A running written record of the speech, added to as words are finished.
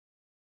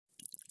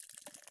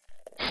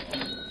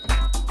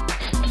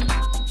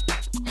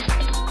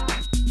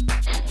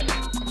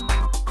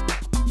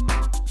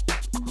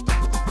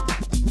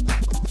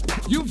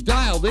You've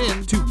dialed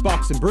in to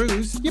Bucks and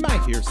Brews. You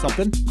might hear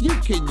something you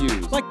can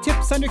use. like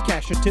tips on your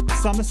cash or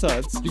tips on the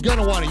suds. You're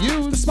gonna want to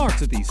use The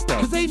smarts of these stuff.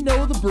 because they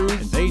know the brews.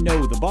 And they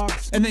know the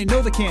Bucks. And they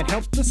know they can't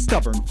help the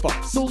stubborn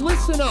fucks. So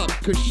listen up,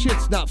 because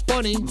shit's not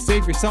funny. And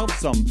save yourself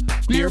some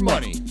Beer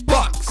money.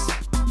 Bucks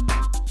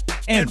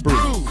and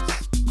brews.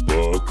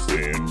 Bucks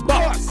and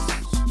Bucks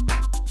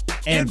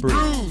and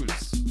brews.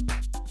 brews.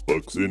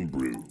 Bucks and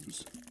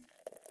Brews.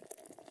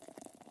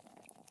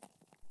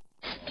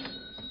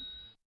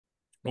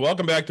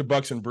 Welcome back to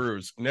Bucks and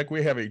Brews. Nick,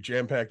 we have a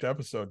jam-packed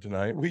episode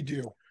tonight. We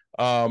do.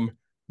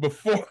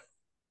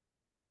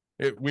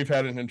 We've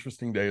had an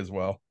interesting day as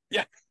well.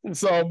 Yeah.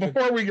 So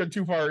before we get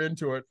too far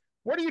into it,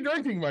 what are you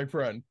drinking, my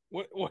friend?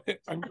 What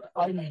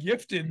I'm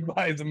gifted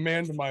by the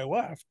man to my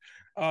left.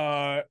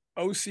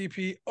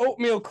 OCP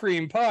oatmeal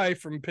cream pie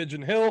from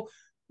Pigeon Hill,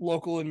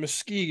 local in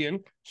Muskegon,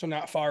 so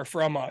not far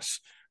from us.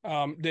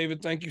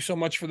 David, thank you so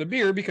much for the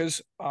beer because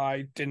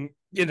I didn't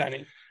get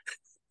any.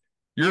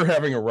 You're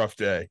having a rough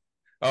day.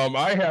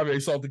 I have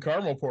a salted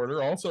caramel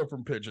porter, also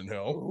from Pigeon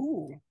Hill.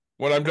 Ooh,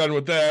 When I'm done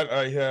with that,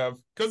 I have,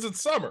 because it's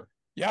summer,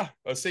 yeah,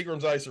 a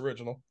Seagram's Ice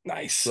Original.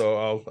 nice.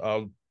 So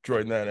I'll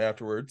join that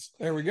afterwards.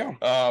 There we go.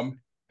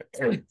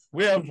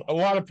 We have a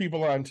lot of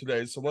people on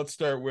today, so let's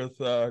start with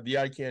the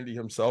eye candy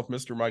himself,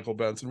 Mr. Michael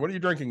Benson. What are you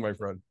drinking, my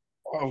friend?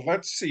 Well,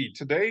 let's see.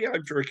 Today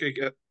I'm drinking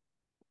it.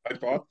 I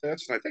bought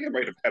this, and I think I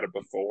might have had it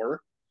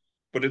before,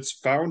 but it's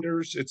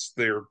Founders. It's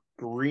their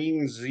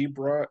Green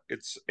Zebra.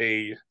 It's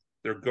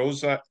their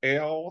Goza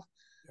Ale,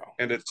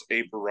 and it's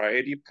a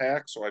variety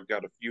pack. So I've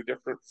got a few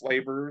different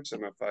flavors,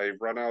 and if I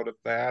run out of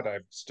that,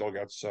 I've still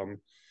got some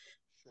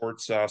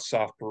Shorts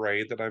soft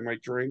parade that I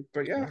might drink.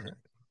 But yeah.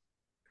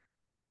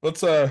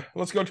 Let's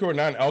go to a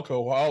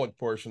non-alcoholic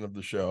portion of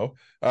the show.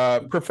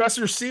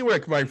 Professor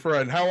Seawick, my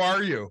friend, how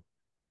are you?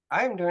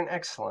 I'm doing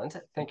excellent.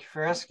 Thank you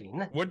for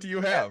asking. What do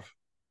you have?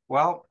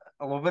 Well,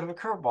 a little bit of a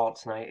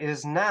curveball tonight. It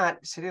is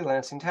not City of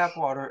Lansing tap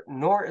water,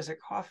 nor is it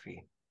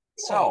coffee.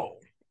 So,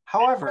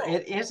 however,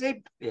 it is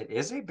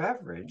a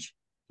beverage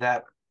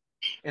that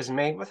is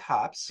made with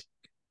hops,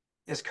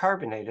 is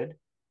carbonated,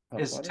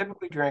 is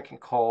typically drank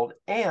cold,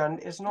 and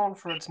is known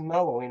for its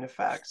mellowing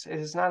effects. It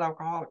is not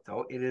alcoholic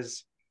though. It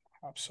is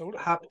Hop soda.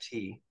 hop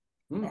tea.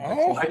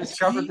 Oh, I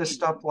discovered this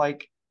stuff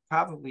like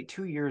probably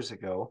 2 years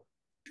ago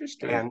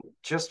and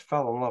just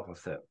fell in love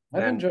with it.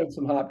 I've And enjoyed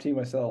some hop tea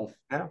myself.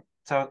 yeah,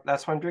 so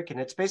that's what I'm drinking.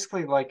 It's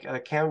basically like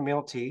a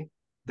chamomile tea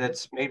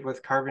that's made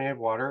with carbonated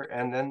water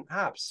and then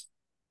hops.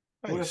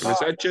 Who would've So is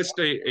thought? that just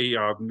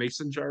a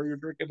mason jar you're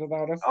drinking it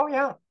out of? Oh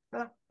yeah,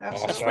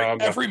 absolutely.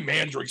 Awesome. every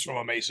man drinks from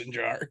a mason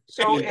jar.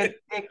 So it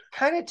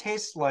kind of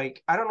tastes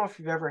like, I don't know if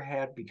you've ever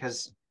had,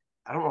 because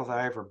I don't know if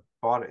I ever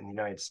bought it in the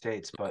United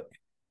States, but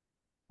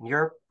in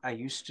Europe, I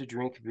used to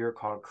drink a beer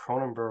called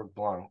Kronenberg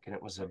Blanc, and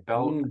it was a I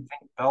think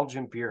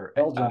Belgian beer.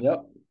 Belgian, yep.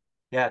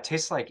 Yeah, it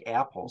tastes like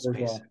apples,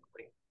 Bourgeois.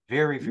 basically.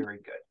 Very, very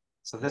good.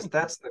 So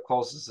that's the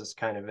closest this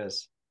kind of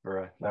is for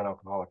a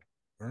non-alcoholic.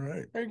 All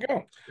right. There you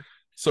go.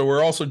 So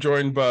we're also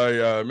joined by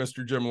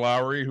Mr. Jim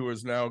Lowry, who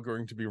is now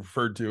going to be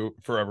referred to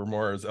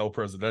forevermore as El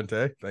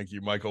Presidente. Thank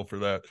you, Michael, for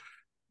that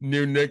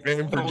new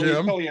nickname for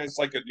Jim. He has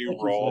like a new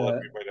Thank you role, for and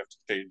that. we might have to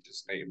change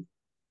his name.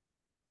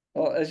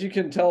 Well, as you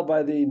can tell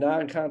by the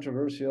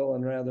non-controversial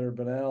and rather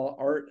banal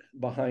art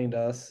behind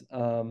us,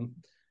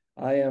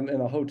 I am in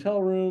a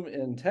hotel room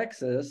in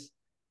Texas,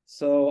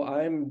 so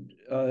I'm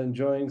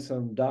enjoying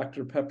some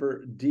Dr.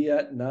 Pepper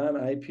Diet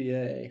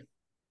non-IPA.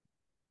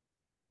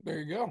 There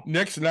you go.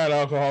 Nick's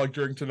non-alcoholic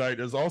drink tonight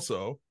is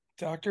also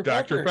Dr.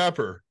 Dr.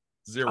 Pepper.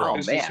 Zero.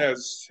 His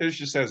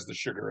just has the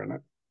sugar in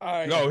it.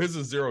 No, his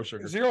is zero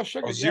sugar. Zero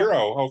sugar. Oh, yeah.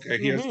 zero. Okay,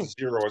 he has Mhm. the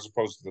zero as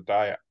opposed to the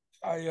diet.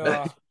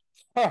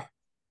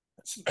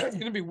 It's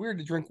gonna be weird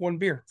to drink one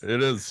beer.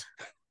 It is.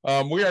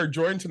 We are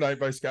joined tonight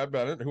by Scott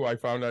Bennett, who I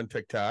found on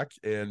TikTok,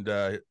 and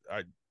I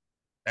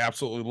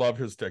absolutely love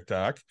his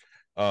TikTok.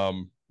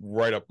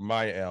 Right up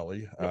my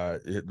alley.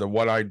 The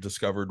one I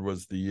discovered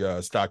was the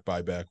stock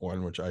buyback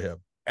one, which I have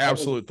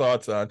absolute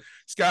thoughts on.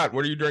 Scott,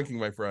 what are you drinking,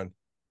 my friend?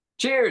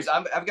 Cheers.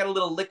 I've got a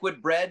little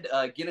liquid bread,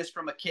 Guinness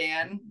from a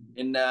can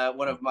in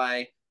one of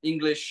my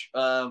English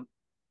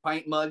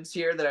pint mugs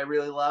here that I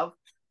really love.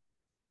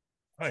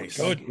 Nice.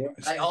 Good.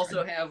 I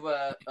also have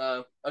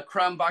a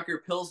Kronbacher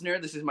Pilsner.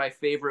 This is my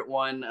favorite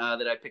one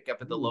that I pick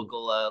up at the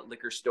local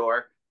liquor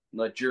store,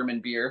 the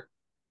German beer.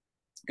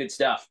 It's good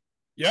stuff.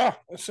 Yeah,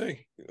 let's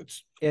see.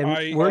 And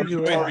I where do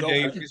you Sorry,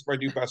 Dave. He's my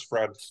new best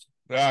friend.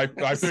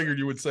 I figured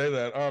you would say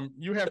that.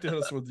 You have to hit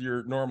us with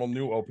your normal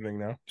new opening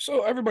now.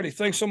 So everybody,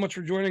 thanks so much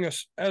for joining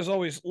us. As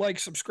always, like,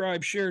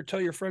 subscribe, share,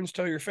 tell your friends,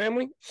 tell your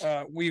family.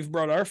 We've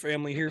brought our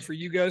family here for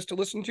you guys to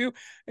listen to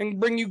and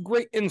bring you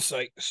great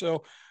insight.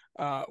 So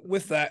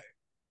with that,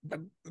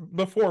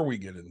 Before we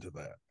get into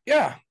that,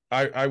 yeah,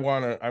 I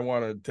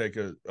wanna take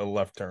a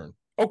left turn.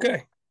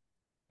 okay.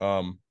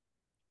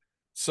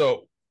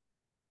 So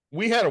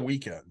we had a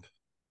weekend.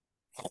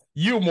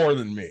 You more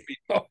than me.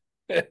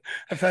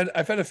 I've had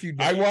a few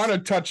days. I want to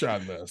touch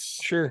on this.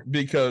 Sure.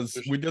 Because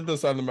we did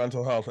this on the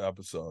mental health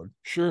episode.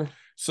 Sure.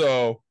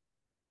 So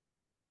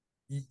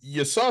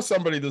you saw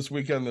somebody this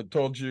weekend that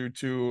told you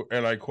to,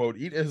 and I quote,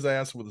 eat his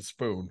ass with a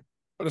spoon.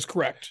 That is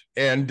correct.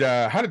 And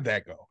how did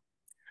that go?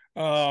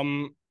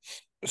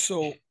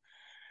 So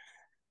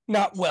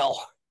not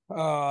well.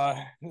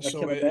 I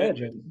So can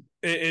imagine.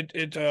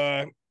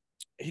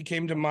 He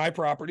came to my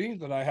property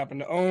that I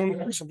happened to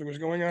own. Something was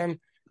going on.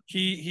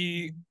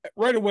 He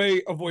right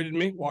away avoided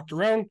me, walked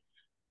around,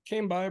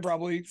 came by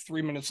probably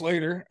 3 minutes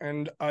later,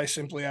 and I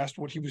simply asked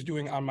what he was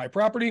doing on my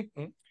property.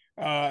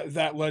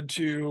 That led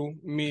to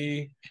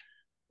me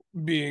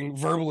being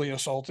verbally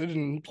assaulted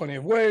in plenty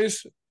of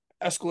ways,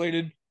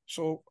 escalated.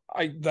 So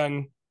I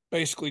then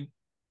basically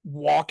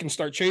walk and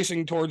start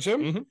chasing towards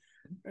him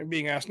and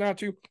being asked not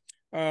to.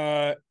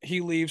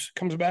 He leaves,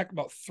 comes back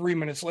about 3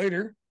 minutes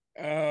later.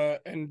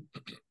 And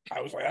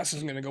I was like, this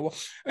isn't going to go well.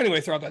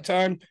 Anyway, throughout that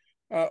time,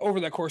 over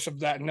the course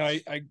of that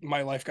night,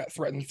 my life got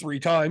threatened 3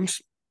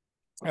 times.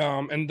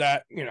 And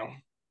that,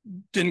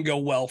 didn't go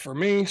well for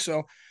me.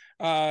 So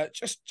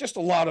just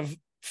a lot of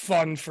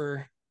fun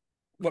for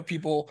what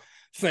people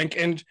think.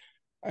 And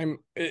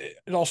it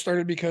all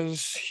started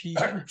because he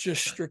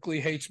just strictly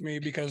hates me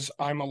because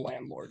I'm a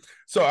landlord.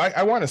 So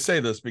I want to say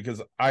this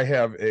because I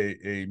have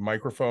a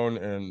microphone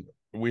and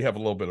we have a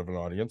little bit of an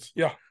audience.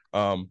 Yeah.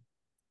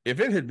 If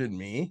it had been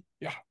me,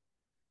 yeah,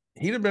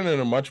 he'd have been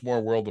in a much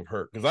more world of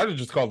hurt because I'd have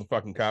just called the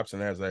fucking cops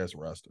and had his ass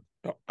arrested.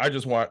 Oh. I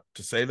just want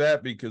to say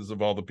that because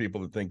of all the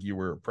people that think you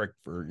were a prick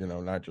for,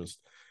 not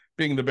just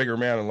being the bigger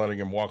man and letting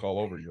him walk all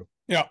over you.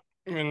 Yeah.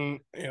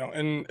 And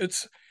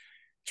it's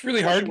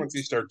really hard once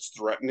he starts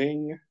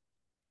threatening,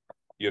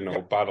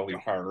 bodily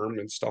harm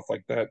and stuff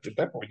like that. At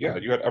that point, yeah,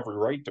 you had every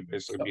right to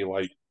basically be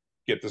like,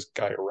 get this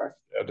guy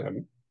arrested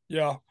and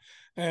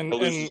and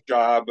lose his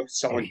job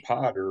selling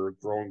pot or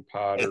growing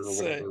pot or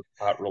whatever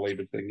pot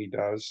related thing he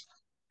does.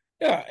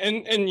 Yeah,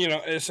 and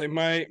I say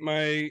my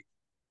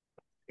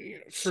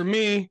for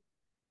me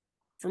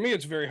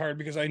it's very hard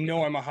because I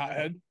know I'm a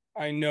hothead.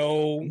 I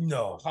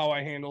know how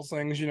I handle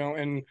things,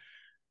 and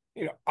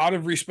out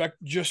of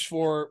respect just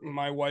for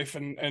my wife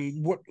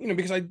and what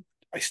because I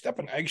step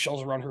on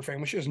eggshells around her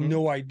family. She has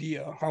no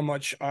idea how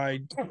much I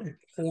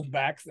hold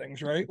back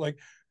things, right? Like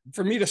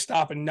for me to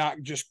stop and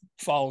not just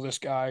follow this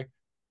guy,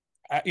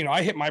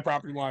 I hit my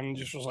property line and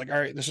just was like, all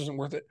right, this isn't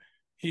worth it.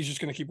 He's just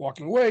going to keep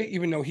walking away,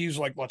 even though he's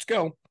like, let's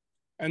go.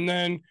 And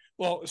then,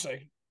 and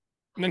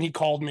then he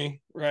called me,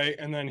 right?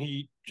 And then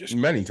he just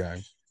many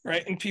times,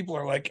 right? And people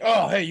are like,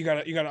 oh, hey, you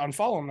gotta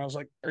unfollow him. And I was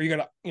like, or you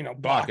gotta,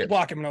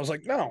 block him. And I was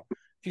like, no,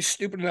 he's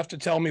stupid enough to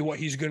tell me what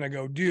he's gonna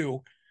go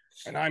do,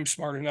 and I'm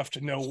smart enough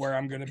to know where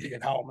I'm gonna be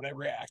and how I'm gonna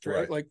react,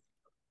 right? Like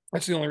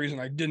that's the only reason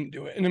I didn't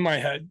do it. And in my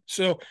head,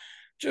 so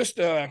just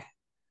and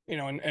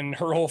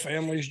her whole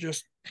family's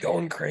just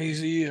going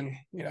crazy, and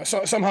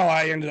so somehow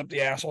I ended up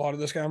the asshole out of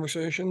this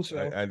conversation.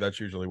 So that's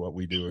usually what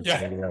we do.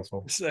 The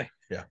asshole.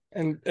 Yeah.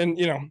 And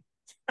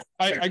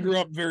I grew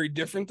up very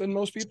different than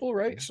most people,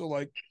 right? So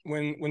like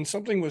when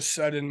something was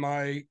said in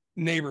my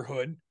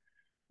neighborhood,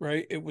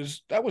 right,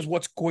 that was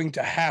what's going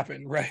to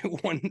happen, right?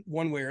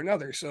 one way or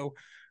another. So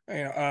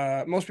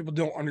most people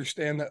don't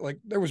understand that like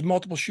there was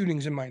multiple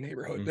shootings in my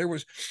neighborhood. There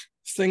was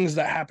things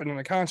that happen in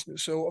a constant.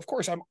 So of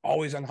course I'm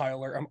always on high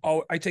alert.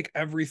 I take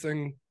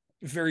everything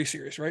very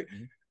serious, right?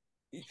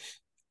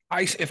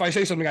 If I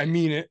say something, I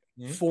mean it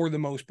for the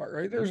most part,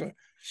 right? There's a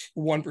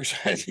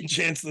 1%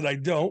 chance that I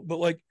don't, but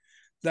like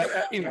that,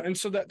 and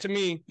so that to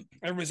me,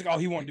 everybody's like, oh,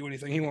 he won't do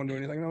anything.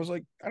 And I was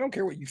like, I don't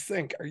care what you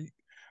think.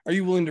 Are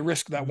you willing to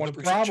risk that 1%?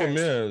 The problem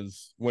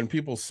is when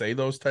people say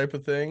those type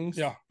of things,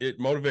 it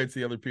motivates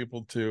the other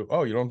people to,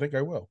 oh, you don't think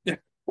I will? Yeah.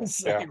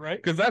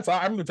 Right. Because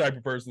I'm the type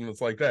of person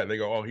that's like that. They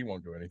go, oh, he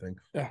won't do anything.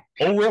 Yeah.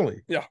 Oh,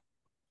 really? Yeah.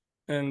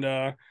 And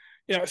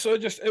so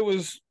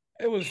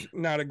it was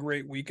not a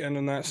great weekend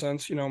in that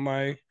sense.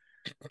 My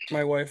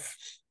wife,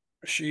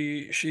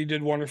 she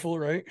did wonderful,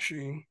 right?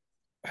 She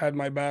had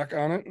my back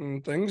on it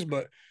and things,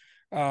 but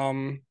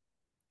couldn't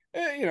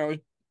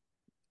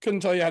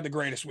tell you I had the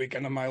greatest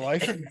weekend of my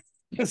life.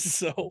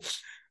 So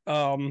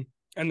and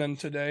then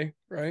today,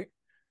 right,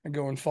 I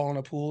go and fall in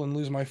a pool and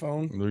lose my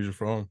phone. Lose your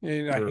phone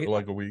for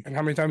like a week. And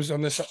how many times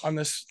on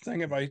this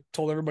thing have I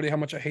told everybody how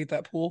much I hate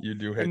that pool? You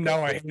do hate and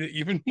now I hate it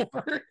even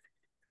more.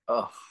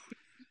 Oh,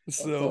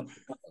 so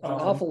an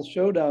awful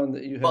showdown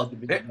that you had to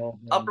be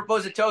involved in. I'll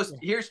propose a toast.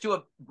 Here's to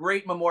a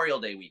great Memorial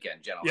Day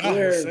weekend, gentlemen.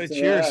 Yeah,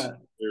 cheers.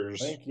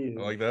 Thank you.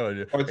 I like that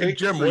idea. Hey,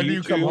 Jim, when do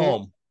you come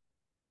home?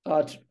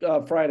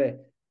 Friday.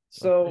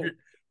 So if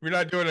you're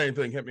not doing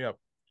anything, hit me up.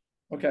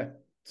 Okay.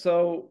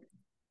 So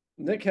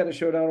Nick had a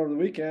showdown over the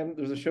weekend.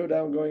 There's a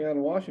showdown going on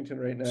in Washington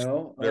right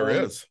now. There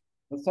is.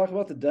 Let's talk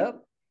about the debt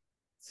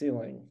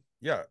ceiling.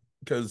 Yeah,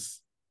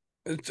 because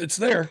it's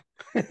there.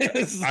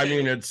 I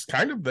mean, it's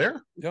kind of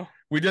there. Yeah.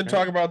 We did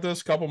talk about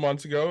this a couple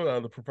months ago.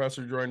 The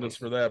professor joined us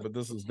for that, but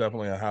this is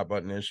definitely a hot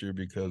button issue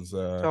because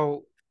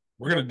so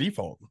we're going to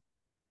default.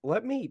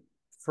 Let me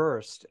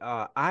first,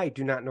 I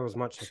do not know as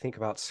much, I think,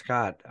 about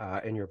Scott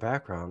in your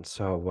background.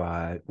 So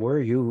where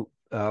are you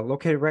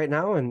located right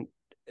now? And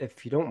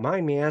if you don't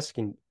mind me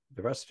asking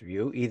the rest of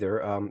you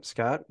either,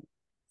 Scott,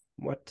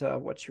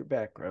 what's your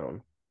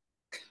background?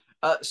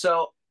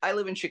 So I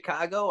live in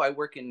Chicago. I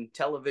work in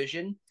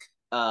television.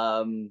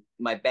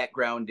 My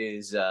background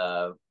is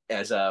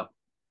as a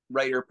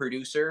writer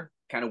producer,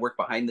 kind of work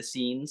behind the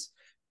scenes.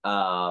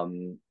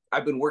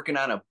 I've been working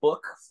on a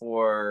book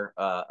for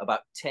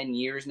about 10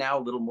 years now,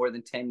 a little more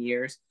than 10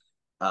 years,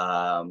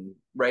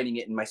 writing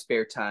it in my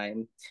spare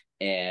time.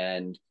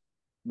 And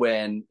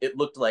when it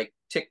looked like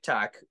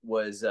TikTok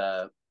was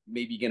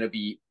maybe going to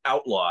be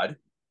outlawed,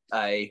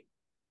 I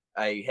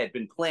had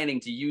been planning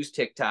to use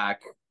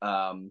TikTok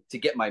to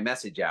get my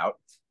message out.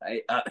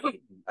 I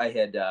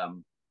had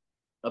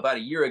about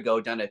a year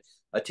ago done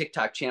a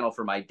TikTok channel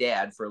for my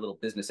dad for a little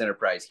business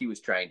enterprise he was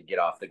trying to get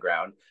off the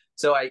ground.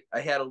 So I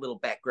had a little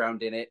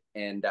background in it,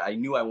 and I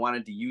knew I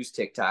wanted to use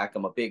TikTok.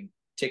 I'm a big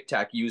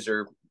TikTok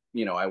user.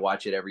 You know, I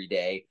watch it every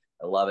day.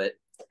 I love it.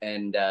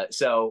 And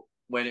so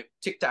when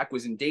TikTok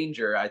was in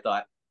danger, I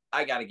thought,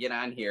 I got to get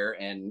on here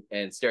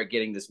and start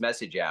getting this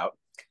message out.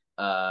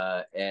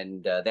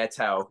 And that's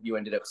how you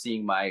ended up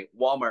seeing my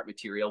Walmart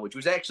material, which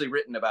was actually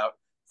written about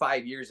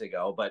 5 years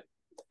ago, but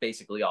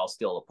basically all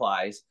still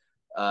applies.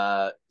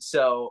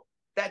 So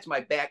that's my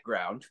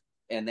background,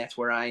 and that's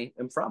where I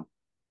am from.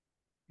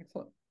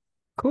 Excellent.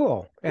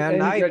 Cool. And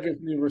you I graduated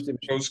from the University of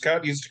So Michigan.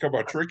 Scott needs to come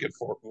out drinking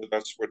for with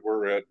us when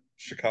we're at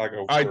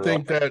Chicago. I for,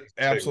 think that thing.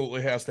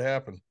 absolutely has to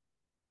happen.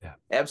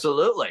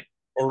 Absolutely.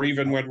 Or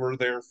even when we're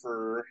there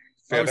for.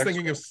 I was Fat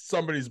thinking Expo. of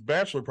somebody's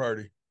bachelor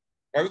party.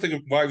 I was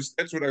thinking. Well,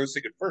 that's what I was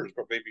thinking first,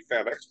 but maybe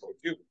Fat Expo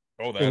too.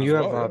 Oh, that and as you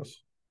well, have a yes.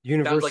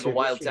 University like a of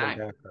wild Michigan time.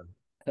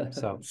 background.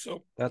 So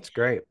So that's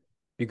great.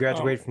 You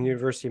graduated from the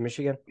University of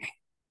Michigan?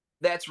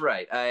 That's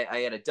right. I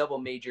had a double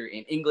major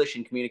in English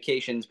and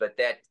communications, but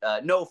that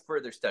no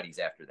further studies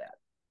after that.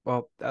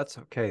 Well, that's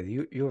okay.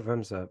 U of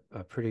M's a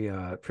pretty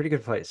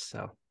good place.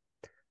 So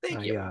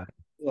Thank you.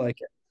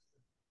 Like it.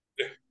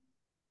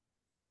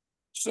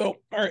 So,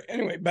 all right.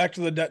 Anyway, back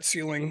to the debt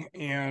ceiling,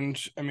 and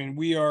I mean,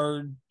 we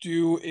are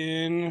due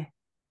in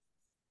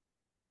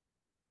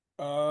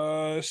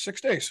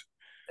 6 days.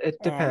 It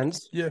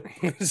depends. Yeah,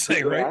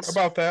 Say right Yes,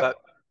 about that. but,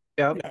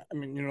 yeah. Yeah, I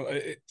mean,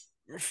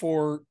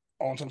 for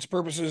all intents and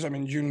purposes, I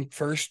mean, June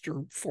 1st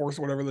or 4th,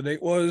 whatever the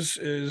date was,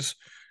 is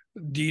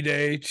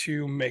D-Day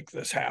to make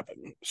this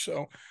happen.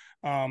 So,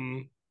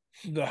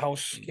 the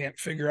House can't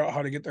figure out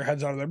how to get their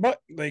heads out of their butt.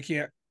 They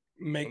can't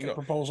make a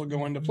proposal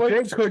go into They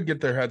place. could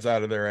get their heads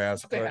out of their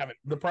ass, They but haven't.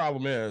 the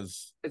problem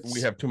is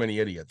we have too many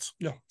idiots.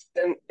 Yeah.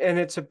 And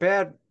it's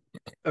a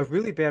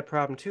really bad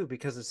problem too,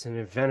 because it's an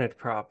invented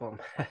problem.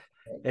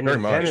 And Very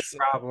invented much.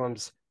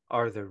 problems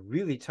are the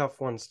really tough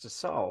ones to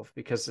solve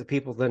because the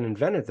people that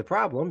invented the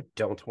problem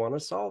don't want to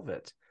solve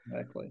it.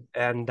 Exactly.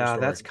 And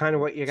that's kind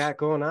of what you got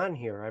going on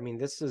here. I mean,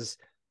 this is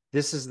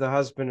the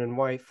husband and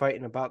wife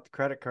fighting about the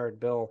credit card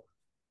bill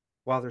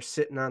while they're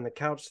sitting on the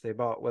couch they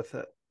bought with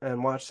it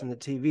and watching the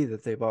TV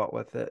that they bought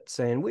with it,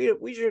 saying,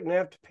 we shouldn't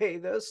have to pay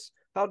this.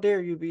 How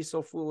dare you be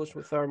so foolish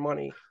with our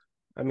money?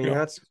 I mean,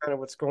 that's kind of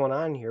what's going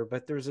on here.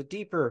 But there's a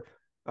deeper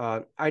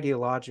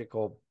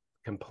ideological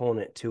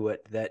component to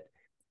it that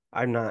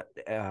I'm not,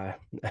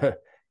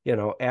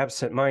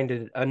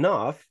 absent-minded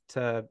enough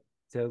to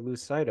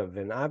lose sight of.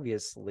 And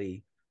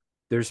obviously,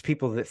 there's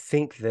people that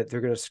think that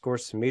they're going to score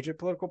some major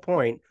political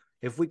point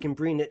if we can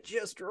bring it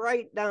just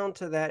right down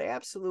to that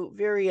absolute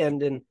very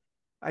end. And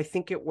I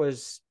think it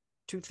was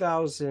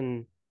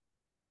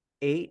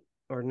 2008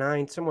 or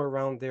 9, somewhere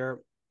around there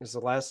is the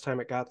last time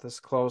it got this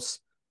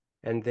close.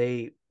 And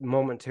the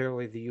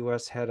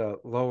U.S. had a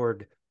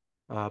lowered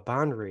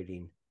bond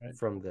rating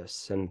from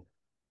this. And,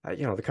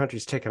 the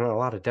country's taken on a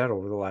lot of debt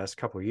over the last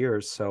couple of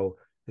years. So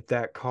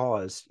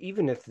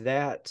even if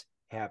that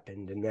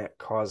happened and that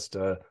caused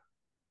a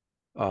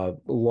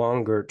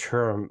longer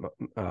term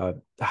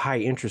high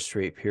interest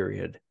rate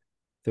period,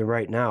 then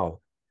right now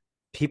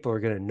people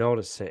are going to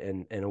notice it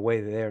in a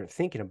way that they aren't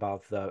thinking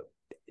about. The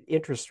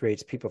interest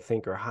rates people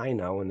think are high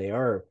now, and they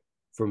are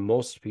for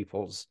most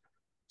people's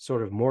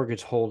sort of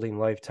mortgage holding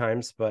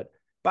lifetimes, but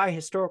by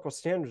historical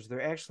standards,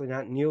 they're actually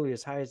not nearly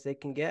as high as they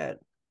can get.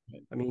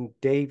 I mean,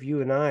 Dave,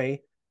 you and I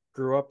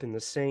grew up in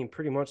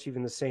pretty much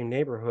even the same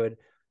neighborhood,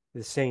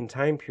 the same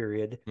time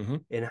period,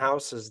 in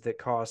houses that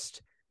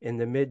cost in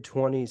the mid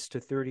 $20,000 to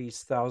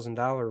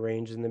 $30,000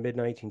 range in the mid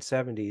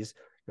 1970s,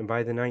 and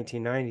by the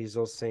 1990s,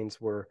 those things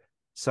were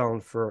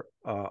selling for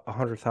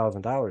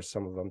 $100,000,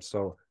 some of them.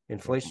 So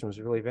inflation was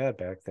really bad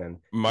back then.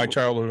 My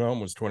childhood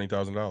home was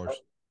 $20,000.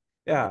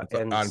 Yeah,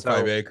 and on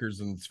 5 acres,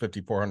 and it's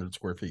 5,400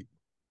 square feet.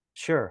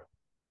 Sure.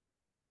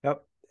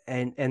 Yep.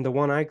 And the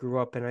one I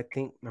grew up in, I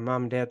think my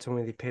mom and dad told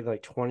me they paid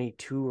like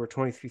 22 or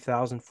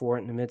 23,000 for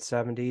it in the mid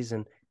 70s,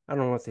 and I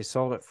don't know what they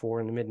sold it for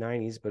in the mid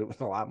 90s, but it was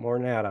a lot more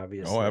than that,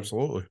 obviously. Oh,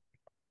 absolutely.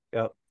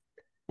 Yep.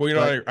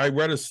 Well, I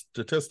read a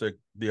statistic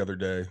the other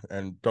day,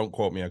 and don't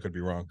quote me, I could be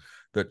wrong,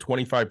 that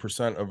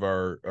 25% of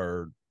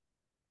our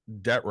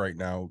debt right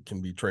now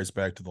can be traced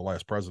back to the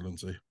last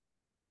presidency.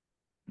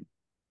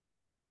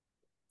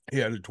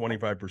 He added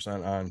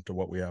 25% on to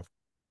what we have.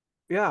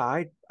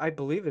 Yeah, I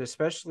believe it,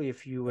 especially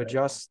if you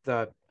adjust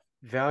the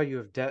value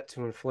of debt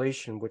to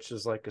inflation, which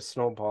is like a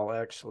snowball,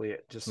 actually,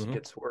 it just Mhm.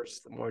 gets worse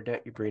the more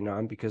debt you bring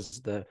on,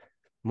 because the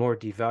more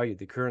devalued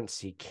the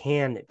currency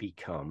can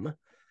become.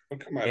 Oh,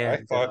 come on. I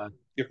And thought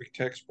giving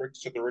tax breaks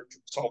to the rich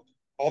would solve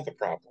all the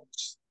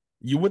problems.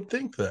 You would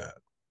think that.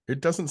 It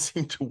doesn't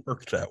seem to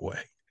work that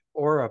way.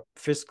 or a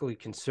fiscally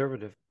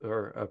conservative,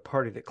 or a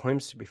party that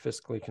claims to be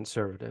fiscally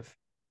conservative.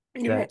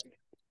 You know,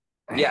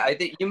 Yeah, I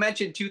think you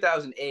mentioned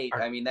 2008.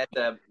 Are- I mean,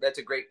 that's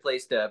a great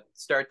place to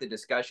start the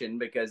discussion,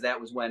 because that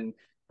was when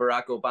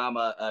Barack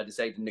Obama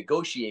decided to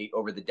negotiate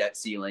over the debt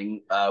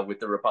ceiling with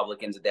the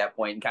Republicans at that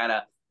point, and kind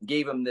of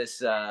gave them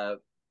this,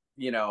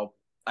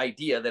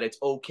 idea that it's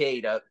okay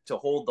to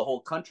hold the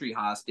whole country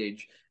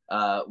hostage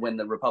when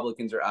the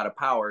Republicans are out of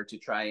power, to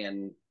try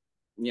and,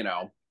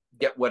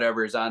 get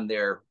whatever's on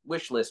their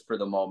wish list for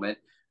the moment,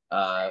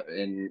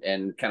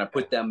 and kind of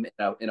put them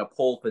in a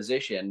pole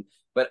position.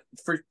 But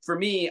for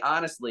me,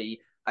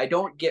 honestly, I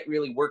don't get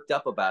really worked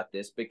up about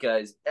this,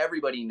 because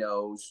everybody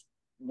knows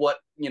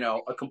what,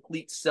 a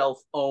complete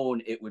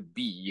self-own it would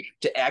be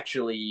to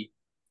actually,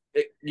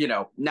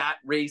 not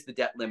raise the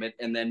debt limit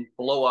and then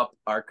blow up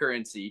our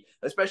currency,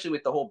 especially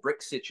with the whole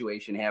BRICS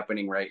situation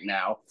happening right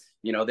now.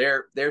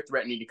 They're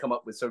threatening to come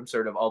up with some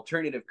sort of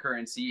alternative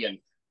currency and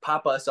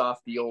pop us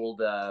off the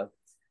old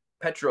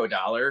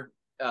petrodollar,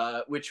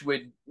 which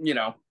would,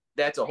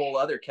 that's a whole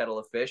other kettle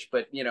of fish.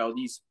 But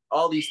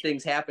all these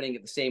things happening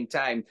at the same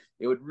time,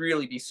 it would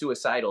really be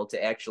suicidal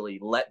to actually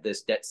let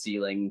this debt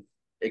ceiling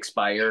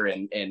expire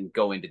and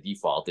go into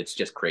default. It's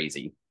just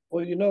crazy.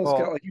 Well,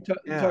 Scott, like you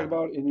talk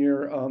about in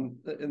your in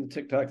the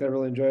TikTok that I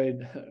really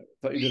enjoyed,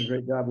 thought you did a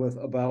great job with,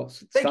 about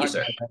Thank you,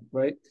 stock sir. buybacks,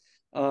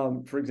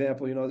 right? For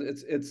example,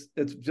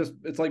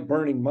 it's like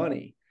burning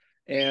money,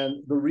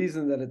 and the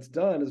reason that it's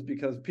done is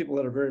because people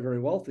that are very, very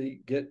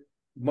wealthy get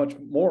much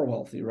more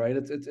wealthy, right?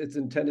 It's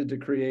intended to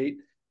create,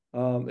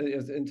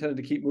 it's intended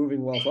to keep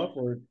moving wealth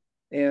upward,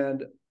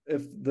 and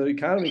if the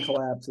economy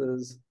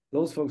collapses,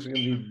 those folks are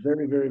going to be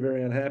very, very,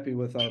 very unhappy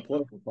with our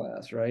political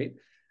class, right?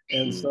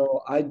 And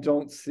so I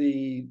don't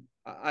see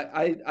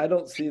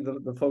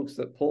the folks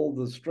that pull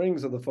the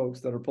strings of the folks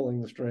that are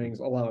pulling the strings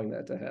allowing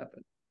that to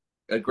happen.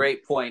 A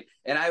great point.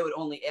 And I would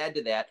only add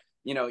to that,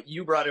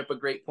 you brought up a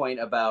great point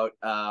about,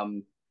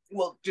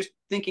 just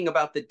thinking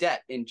about the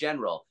debt in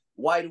general.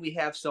 Why do we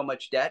have so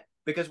much debt?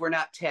 Because we're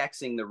not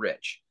taxing the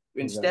rich.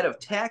 Instead of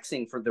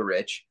taxing for the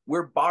rich,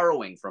 we're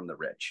borrowing from the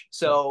rich.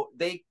 So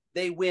they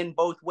win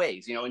both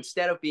ways.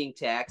 Instead of being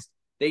taxed,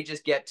 they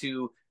just get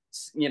to,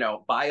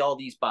 buy all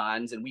these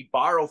bonds, and we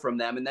borrow from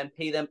them and then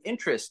pay them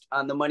interest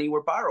on the money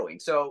we're borrowing.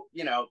 So,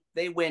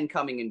 they win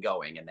coming and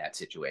going in that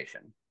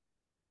situation.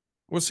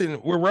 We're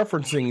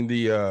referencing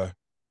the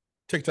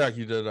TikTok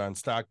you did on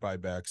stock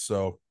buybacks.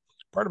 So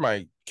part of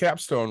my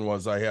capstone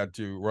was I had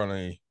to run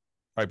a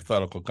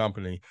hypothetical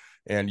company,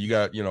 and you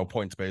got,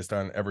 points based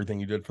on everything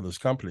you did for this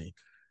company.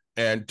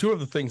 And two of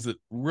the things that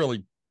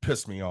really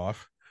pissed me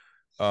off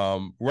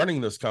running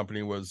this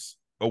company was,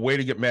 a way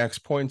to get max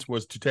points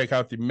was to take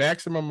out the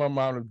maximum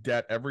amount of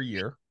debt every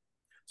year.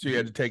 So you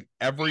had to take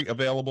every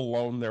available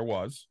loan there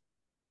was.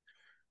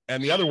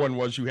 And the other one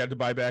was you had to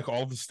buy back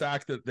all the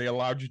stock that they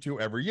allowed you to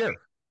every year,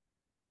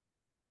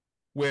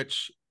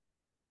 which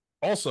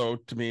also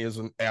to me is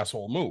an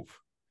asshole move,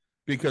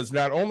 because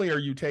not only are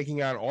you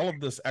taking on all of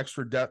this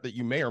extra debt that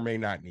you may or may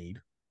not need,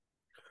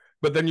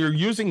 but then you're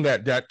using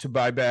that debt to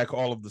buy back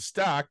all of the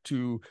stock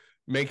to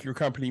make your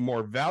company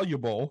more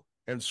valuable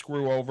and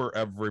screw over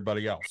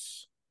everybody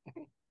else.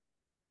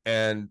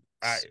 And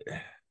I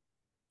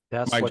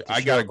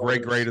got a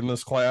great grade in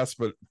this class,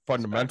 but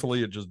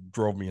fundamentally it just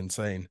drove me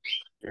insane.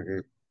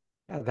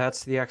 Yeah,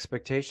 that's the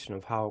expectation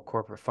of how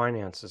corporate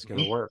finance is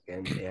going to work,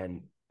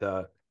 and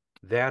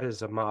that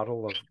is a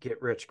model of get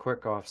rich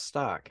quick off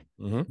stock.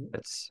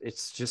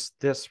 It's just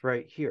this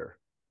right here.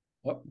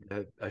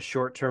 A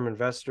short-term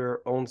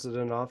investor owns it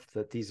enough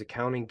that these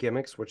accounting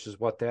gimmicks, which is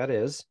what that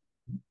is,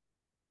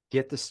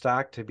 get the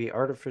stock to be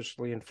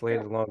artificially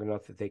inflated long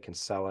enough that they can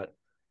sell it,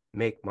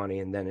 make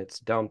money, and then it's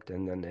dumped,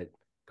 and then it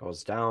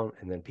goes down,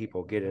 and then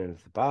people get in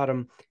at the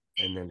bottom,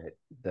 and then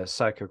the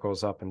cycle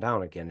goes up and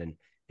down again. And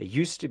it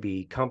used to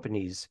be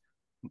companies,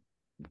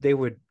 they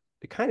would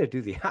kind of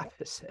do the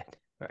opposite,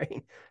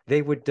 right?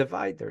 They would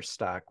divide their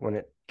stock when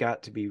it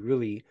got to be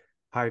really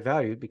high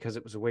valued, because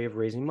it was a way of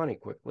raising money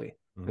quickly.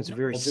 It's a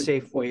very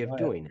safe way of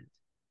doing it,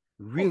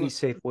 really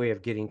safe way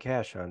of getting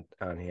cash on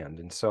hand.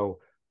 And so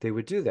they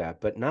would do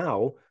that, but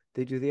now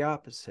they do the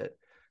opposite.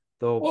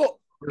 Though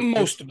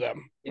most of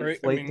them, right?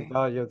 Inflate the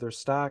value of their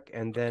stock,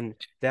 and then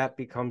that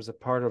becomes a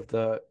part of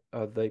the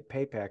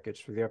pay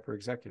package for the upper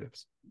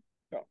executives.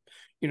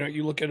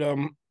 You look at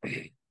oh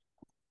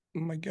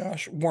my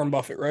gosh, Warren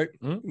Buffett, right?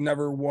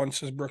 Never once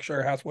has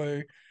Berkshire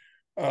Hathaway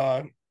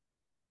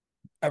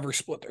ever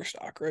split their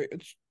stock, right?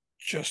 It's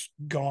just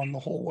gone the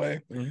whole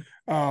way.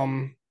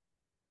 And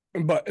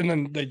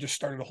then they just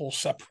started a whole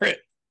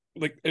separate,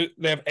 like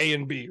they have A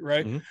and B,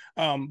 right?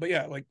 But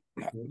yeah, like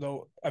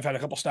though I've had a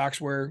couple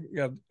stocks where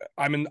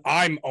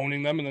I'm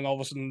owning them, and then all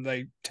of a sudden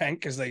they tank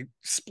because they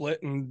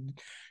split, and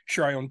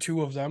sure I own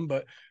two of them,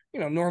 but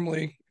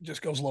normally it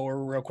just goes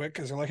lower real quick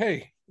because they're like,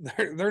 hey,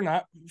 they're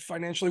not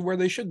financially where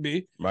they should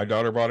be. My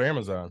daughter bought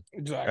Amazon.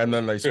 Exactly. And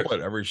then they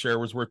split. Every share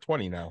was worth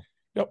 20 now.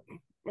 Yep.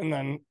 And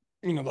then,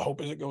 the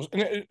hope is it goes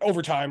and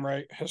over time,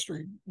 right?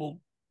 History will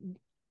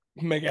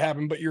make it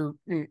happen, but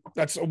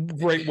that's a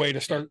great way to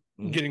start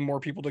getting more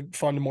people to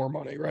fund more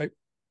money, right?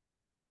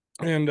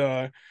 And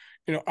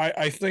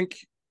I think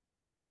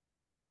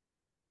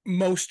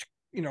most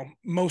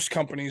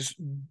companies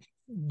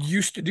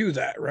used to do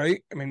that,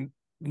 right? I mean,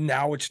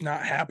 now it's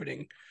not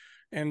happening.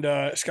 And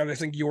Scott, I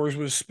think yours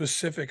was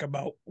specific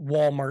about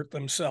Walmart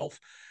themselves.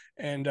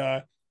 And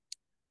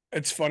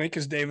it's funny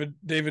because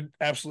David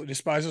absolutely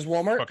despises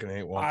Walmart. Fucking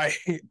hate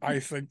Walmart. I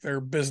think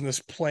their business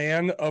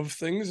plan of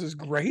things is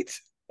great.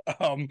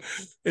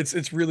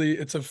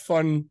 It's a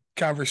fun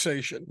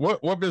conversation.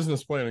 What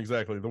business plan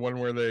exactly? The one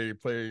where they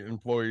pay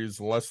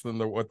employees less than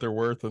what they're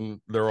worth and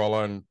they're all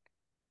on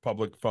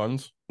public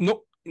funds?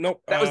 Nope.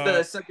 That was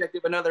the subject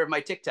of another of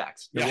my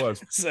TikToks. It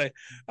was. Say,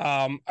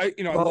 I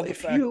love the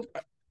fact.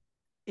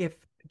 If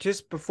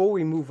just before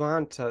we move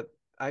on to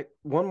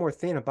one more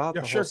thing about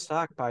the whole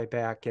stock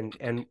buyback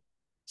and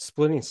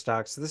splitting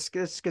stocks. This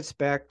gets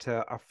back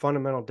to a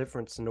fundamental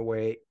difference in the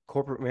way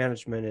corporate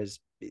management is.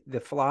 The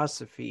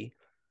philosophy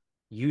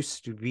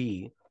used to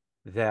be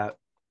that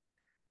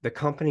the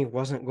company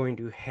wasn't going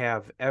to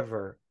have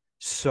ever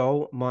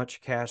so much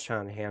cash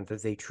on hand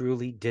that they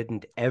truly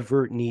didn't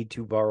ever need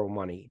to borrow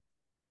money.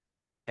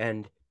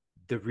 And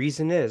the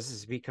reason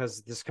is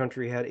because this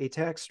country had a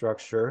tax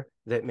structure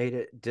that made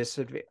it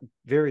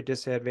very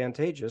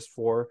disadvantageous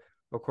for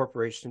a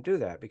corporation to do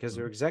that, because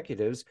their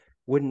executives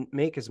wouldn't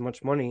make as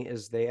much money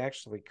as they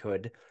actually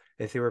could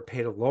if they were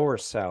paid a lower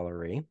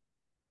salary,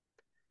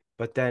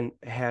 but then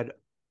had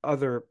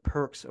other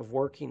perks of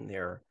working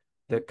there,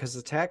 that because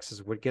the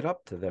taxes would get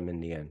up to them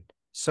in the end.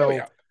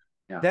 So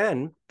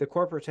then the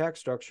corporate tax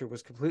structure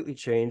was completely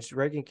changed.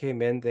 Reagan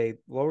came in, they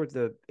lowered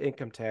the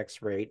income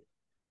tax rate.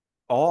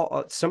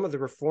 Some of the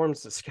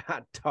reforms that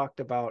Scott talked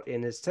about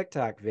in his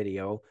TikTok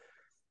video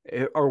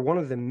are one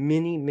of the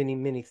many, many,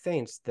 many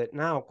things that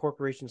now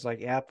corporations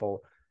like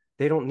Apple,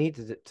 they don't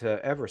need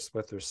to ever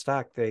split their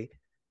stock. They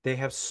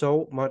have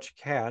so much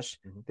cash.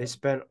 They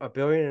spent $1.5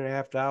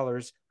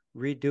 billion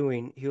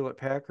redoing Hewlett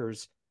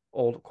Packard's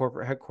old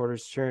corporate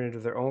headquarters, turning into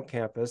their own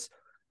campus,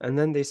 and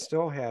then they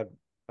still had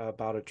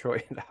about $1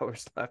 trillion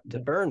left to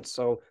burn.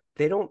 So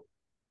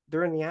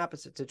they're in the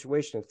opposite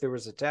situation. If there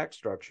was a tax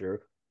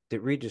structure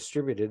that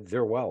redistributed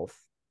their wealth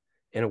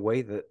in a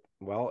way that,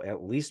 well,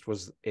 at least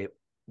it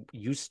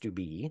used to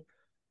be,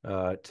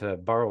 to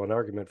borrow an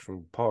argument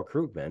from Paul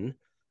Krugman,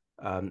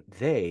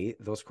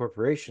 those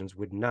corporations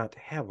would not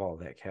have all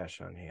that cash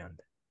on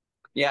hand.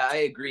 Yeah, I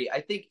agree. I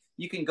think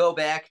you can go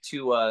back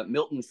to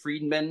Milton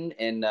Friedman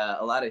and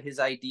a lot of his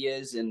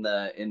ideas in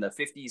the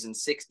 50s and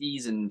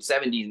 60s and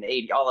 70s and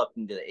 80s, all up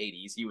into the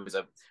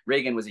 80s.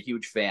 Reagan was a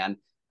huge fan,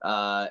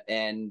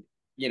 and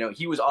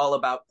he was all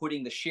about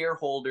putting the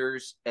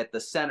shareholders at the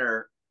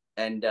center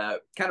and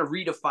kind of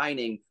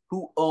redefining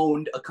who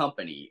owned a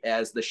company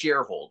as the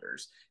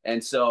shareholders.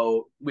 And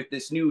so with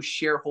this new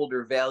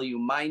shareholder value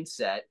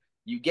mindset,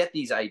 you get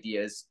these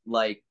ideas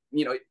like,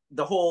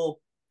 the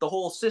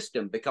whole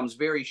system becomes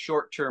very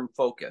short-term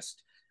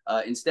focused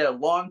instead of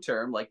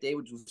long-term, like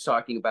David was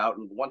talking about.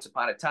 Once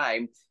upon a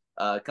time,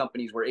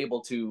 companies were able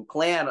to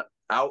plan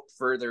out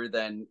further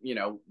than,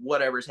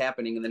 whatever's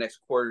happening in the next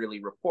quarterly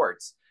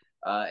reports.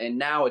 And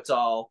now it's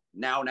all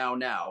now.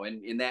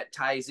 And that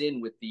ties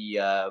in with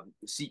the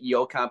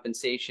CEO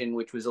compensation,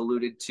 which was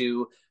alluded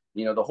to.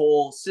 The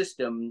whole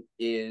system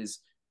is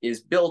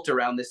built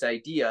around this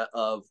idea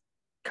of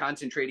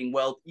concentrating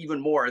wealth even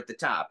more at the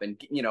top. And,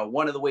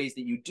 one of the ways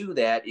that you do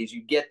that is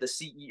you get the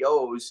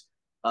CEOs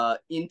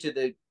into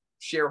the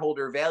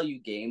shareholder value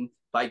game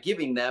by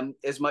giving them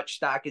as much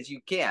stock as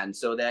you can,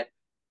 so that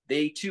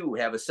they too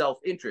have a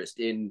self-interest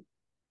in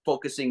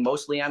focusing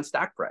mostly on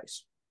stock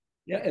price.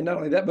 Yeah, and not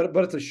only that,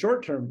 but it's a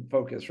short-term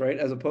focus, right?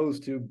 As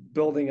opposed to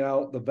building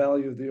out the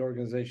value of the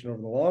organization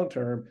over the long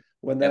term.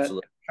 When that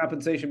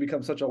compensation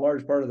becomes such a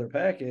large part of their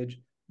package,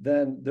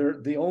 then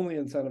the only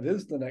incentive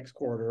is the next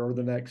quarter or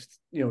the next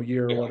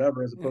year or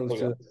whatever, as opposed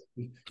to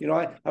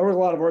I work a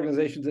lot of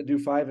organizations that do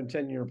 5 and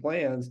 10 year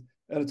plans,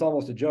 and it's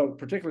almost a joke,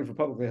 particularly for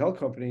publicly held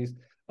companies.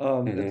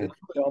 It's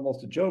really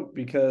almost a joke,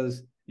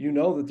 because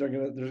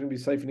that there's gonna be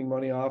siphoning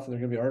money off, and they're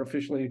gonna be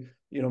artificially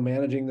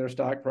managing their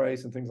stock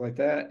price and things like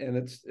that.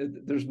 And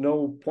there's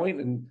no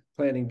point in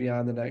planning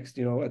beyond the next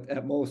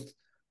at most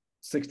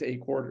 6 to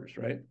 8 quarters,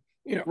 right?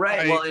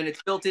 Right. Well, and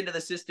it's built into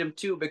the system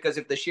too, because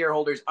if the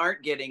shareholders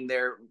aren't getting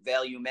their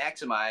value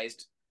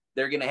maximized,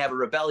 they're going to have a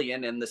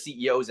rebellion, and the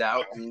CEO's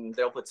out, and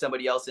they'll put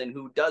somebody else in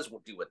who does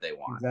do what they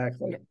want.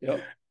 Exactly.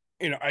 Yep.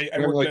 I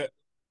worked at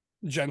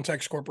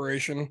Gentex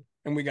Corporation,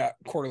 and we got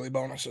quarterly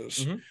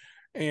bonuses.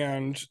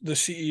 And the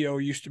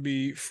CEO used to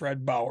be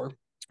Fred Bauer.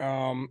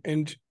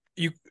 And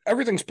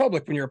everything's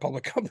public when you're a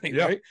public company,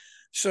 right?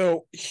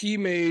 So he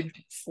made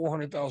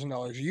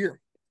 $400,000 a year.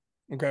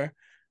 Okay.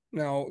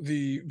 Now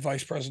the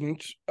vice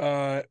president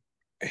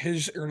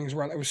his earnings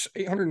were on, it was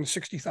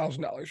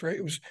 $860,000, right?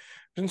 It was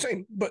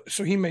insane. But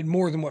so he made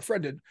more than what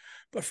Fred did.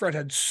 But Fred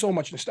had so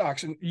much in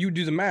stocks, and you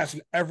do the math,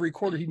 and every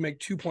quarter he'd make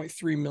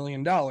 $2.3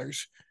 million.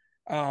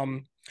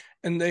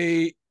 And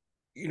they,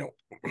 you know,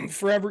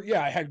 forever,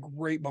 yeah, I had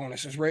great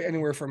bonuses, right?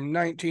 Anywhere from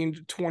 19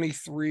 to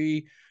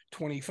 23,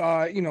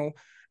 25, you know.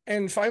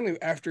 And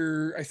finally,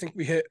 after I think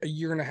we hit a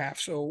year and a half,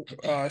 so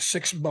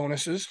 6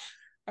 bonuses,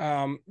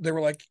 they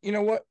were like, you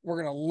know what,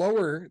 we're going to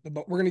lower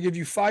we're going to give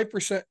you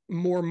 5%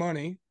 more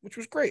money, which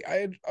was great. I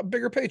had a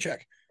bigger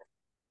paycheck.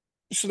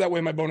 So that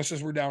way my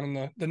bonuses were down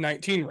in the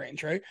 19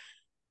 range, right?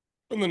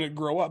 And then it'd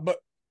grow up. But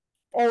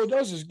all it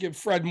does is give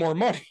Fred more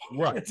money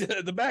Right.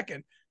 at the back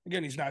end.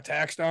 Again, he's not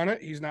taxed on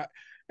it. He's not.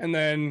 And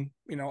then,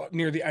 you know,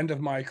 near the end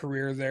of my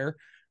career there,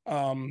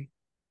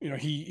 you know,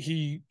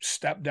 he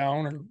stepped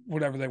down, or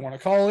whatever they want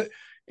to call it.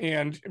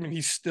 And I mean,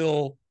 he's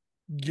still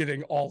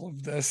getting all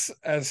of this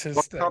as his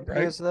What thing, company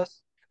right? is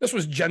this? This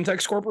was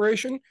Gentex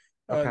Corporation.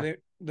 Okay.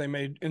 They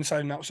made inside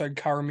and outside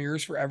car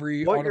mirrors for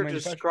every What auto you're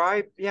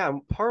manufacturer.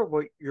 part of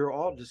what you're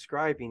all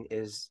describing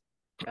is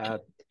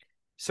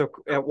so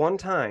at one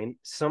time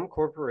some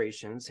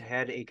corporations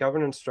had a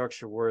governance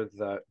structure where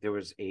there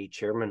was a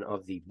chairman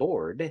of the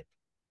board,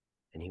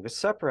 and he was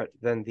separate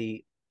than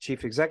the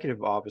chief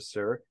executive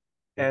officer.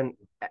 And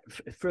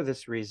for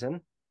this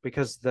reason,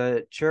 because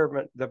the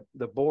chairman,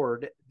 the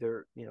board,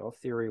 their, you know,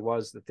 theory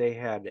was that they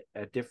had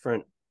a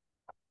different,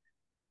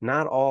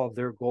 not all of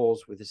their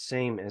goals were the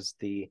same as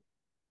the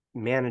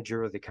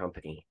manager of the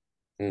company.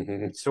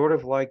 It's sort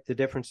of like the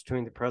difference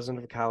between the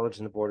president of college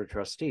and the board of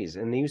trustees.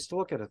 And they used to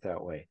look at it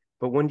that way.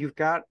 But when you've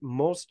got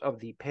most of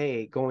the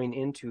pay going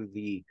into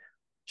the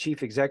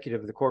chief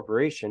executive of the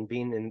corporation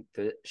being in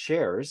the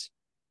shares,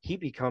 he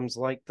becomes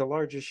like the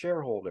largest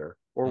shareholder,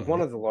 or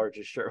one of the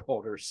largest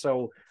shareholders.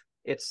 So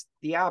it's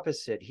the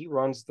opposite. He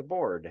runs the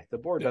board. The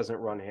board doesn't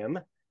run him.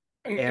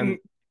 And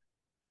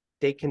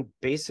they can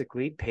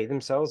basically pay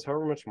themselves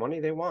however much money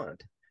they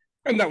want.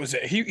 And that was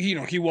it. He you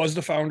know, he was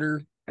the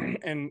founder.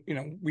 And, you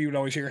know, we would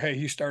always hear, hey,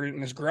 he started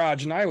in his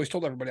garage. And I always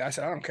told everybody, I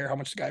said, I don't care how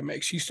much the guy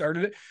makes. He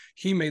started it.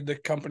 He made the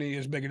company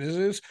as big as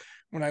it is.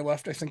 When I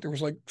left, I think there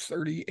was like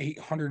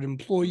 3,800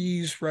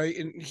 employees, right?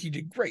 And he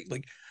did great.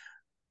 Like,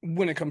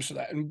 when it comes to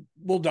that, and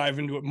we'll dive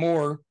into it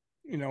more,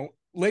 you know,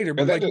 later.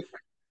 But like,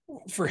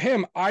 for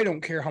him, I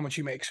don't care how much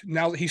he makes.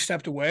 Now that he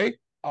stepped away,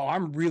 oh,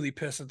 I'm really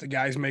pissed that the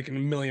guy's making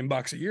 $1 million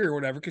a year or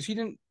whatever, because he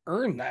didn't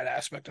earn that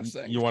aspect of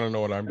things. You want to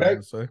know what I'm going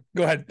to say?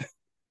 Go ahead.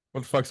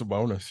 What the fuck's a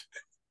bonus?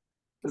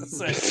 It's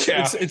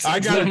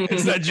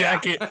that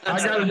jacket. I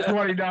got a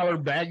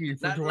 $20 baggie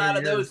for Not 20 a lot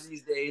of years. those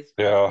these days.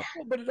 Yeah.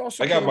 Well, but it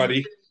also I got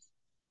money.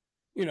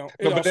 You know,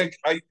 No, but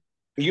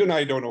you and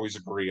I don't always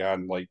agree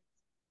on like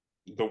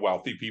the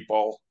wealthy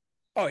people.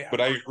 Oh yeah.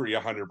 But I agree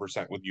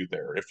 100% with you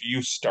there. If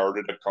you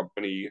started a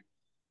company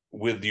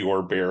with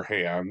your bare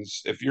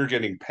hands, if you're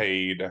getting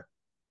paid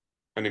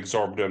an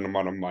exorbitant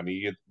amount of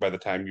money by the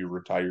time you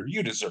retire,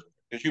 you deserve it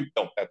because you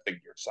built that thing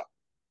yourself.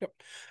 Yep.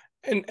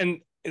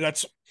 And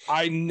that's,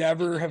 I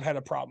never have had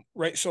a problem,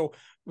 right? So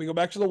we go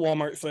back to the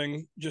Walmart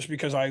thing, just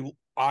because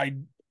I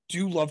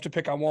do love to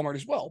pick on Walmart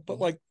as well. But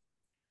like,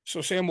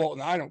 so Sam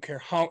Walton, I don't care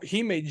how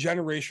he made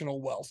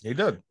generational wealth. He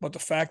did. But the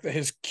fact that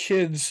his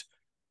kids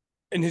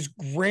and his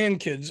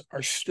grandkids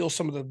are still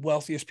some of the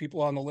wealthiest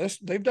people on the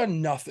list, they've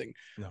done nothing.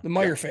 No. The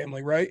Meyer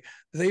family, right?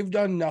 They've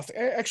done nothing.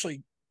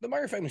 Actually, the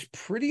Meyer family's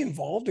pretty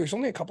involved. There's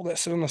only a couple that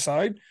sit on the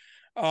side.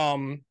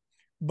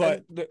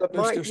 But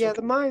the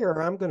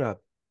Meyer, I'm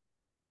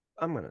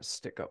gonna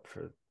stick up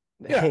for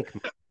Hank.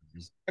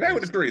 And I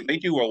would agree, they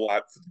do a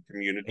lot for the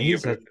community.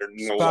 He's they're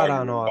no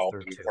longer involved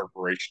in the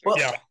corporation.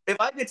 Well, if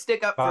I could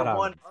stick up for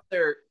one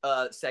other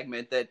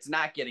segment that's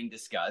not getting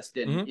discussed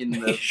in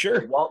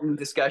the Walton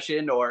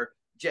discussion, or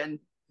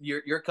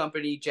your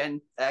company,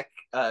 Gentech.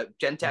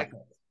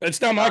 It's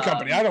not my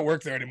company. I don't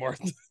work there anymore.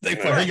 He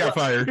got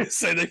fired.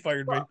 Say they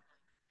fired me.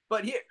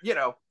 But here, you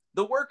know,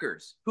 the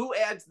workers, who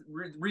adds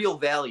real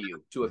value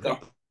to a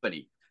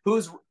company,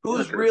 who's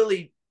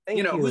really,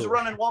 who's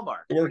running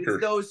Walmart.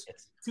 It's those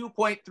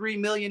 2.3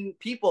 million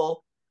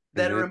people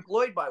that are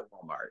employed by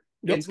Walmart.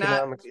 Yep. It's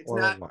not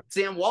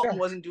Sam Walton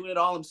wasn't doing it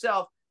all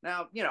himself.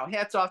 Now, you know,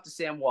 hats off to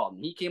Sam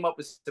Walton. He came up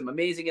with some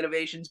amazing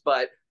innovations,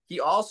 but he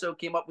also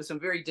came up with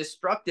some very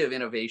destructive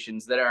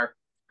innovations that are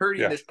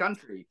hurting this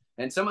country.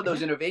 And some of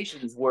those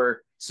innovations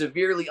were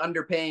severely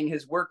underpaying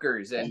his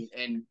workers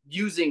and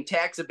using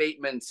tax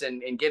abatements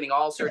and getting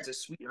all sorts of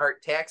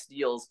sweetheart tax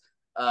deals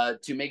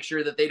to make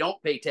sure that they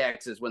don't pay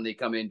taxes when they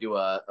come into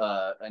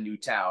a new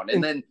town.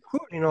 And then,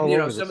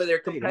 some of their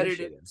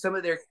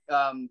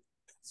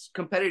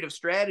competitive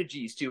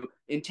strategies to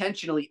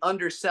intentionally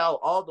undersell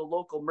all the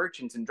local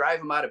merchants and drive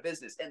them out of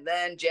business and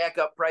then jack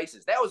up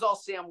prices. That was all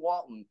Sam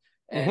Walton.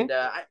 And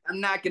I'm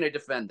not going to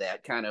defend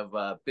that kind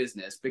of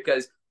business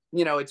because,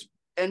 it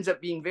ends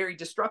up being very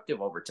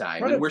destructive over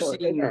time. And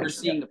we're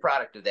seeing the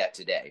product of that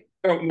today.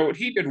 No, what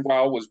he did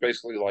well was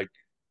basically like,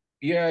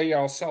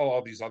 I'll sell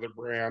all these other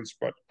brands,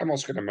 but I'm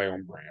also going to have my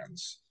own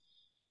brands.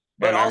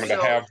 But I'm going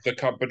to have the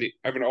company,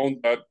 I'm going to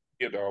own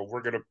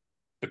we're going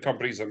to the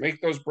companies that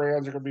make those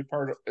brands are going to be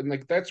part of, and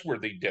like that's where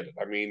they did it.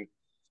 I mean,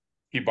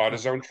 he bought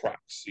his own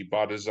trucks, he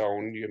bought his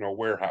own,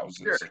 warehouses.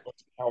 Sure. He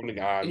wasn't counting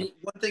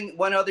on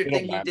One other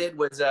thing he middlemen. did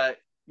was,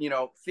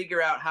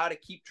 figure out how to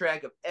keep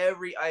track of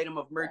every item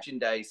of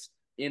merchandise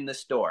in the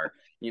store.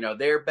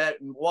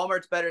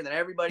 Walmart's better than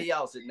everybody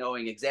else at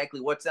knowing exactly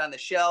what's on the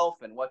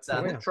shelf and what's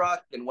on the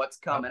truck and what's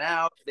coming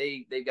out.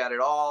 They got it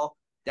all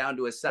down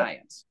to a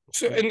science.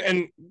 So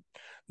and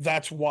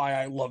that's why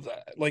I love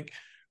that. Like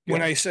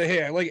when I say,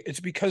 hey, I like it, it's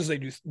because they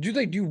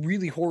do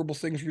really horrible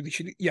things really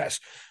shitty? Yes.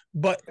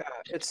 But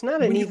it's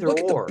not when an you either look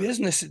or. at the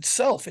business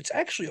itself, it's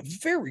actually a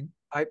very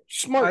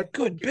smart,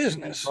 good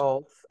business.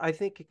 I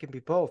think it can be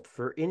both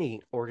for any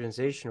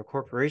organization or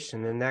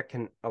corporation, and that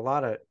can a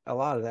lot of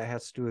that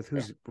has to do with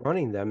who's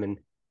running them. And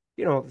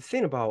the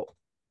thing about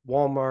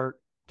Walmart,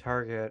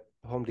 Target,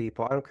 Home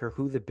Depot, I don't care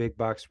who the big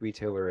box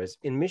retailer is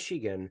in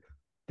Michigan,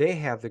 they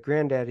have the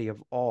granddaddy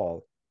of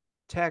all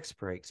tax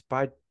breaks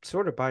by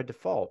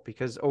default,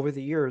 because over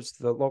the years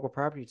the local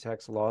property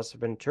tax laws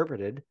have been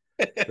interpreted,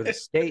 or the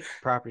state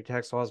property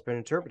tax law has been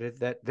interpreted,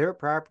 that their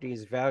property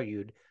is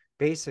valued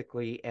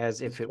basically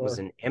as if it was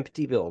an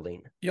empty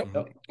building. Yep.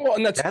 Well,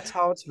 and that's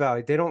how it's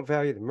valued. They don't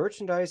value the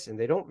merchandise, and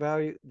they don't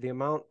value the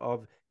amount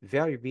of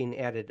value being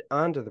added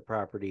onto the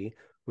property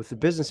with the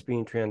business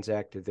being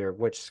transacted there.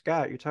 Which,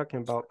 Scott, you're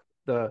talking about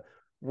the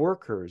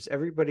workers.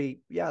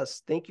 Everybody,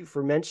 yes, thank you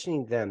for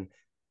mentioning them.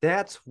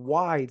 That's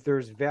why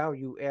there's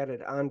value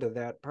added onto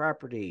that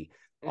property.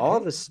 All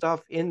the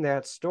stuff in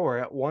that store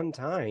at one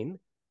time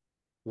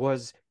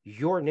was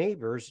your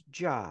neighbor's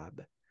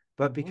job.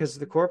 But because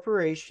the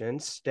corporation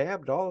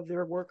stabbed all of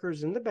their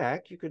workers in the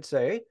back, you could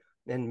say,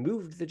 and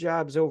moved the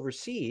jobs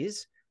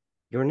overseas,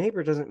 your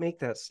neighbor doesn't make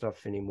that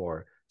stuff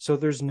anymore. So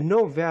there's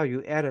no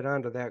value added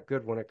onto that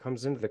good when it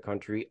comes into the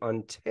country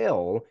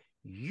until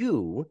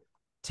you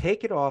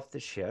take it off the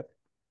ship,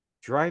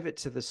 drive it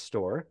to the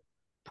store,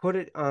 put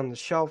it on the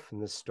shelf in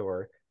the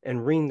store,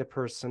 and ring the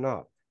person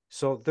up.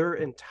 So their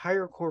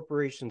entire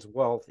corporation's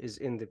wealth is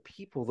in the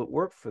people that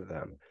work for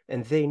them,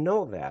 and they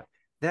know that.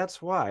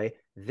 That's why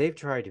they've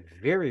tried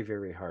very,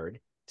 very hard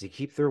to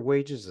keep their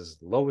wages as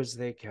low as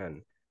they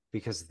can,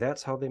 because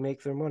that's how they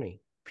make their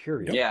money,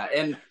 period. Yeah,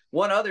 and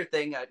one other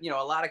thing, a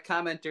lot of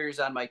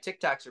commenters on my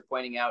TikToks are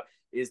pointing out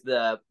is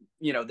they're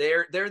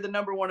the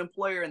number one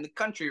employer in the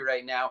country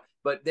right now,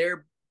 but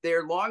their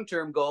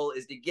long-term goal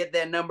is to get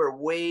that number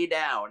way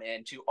down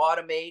and to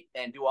automate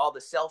and do all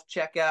the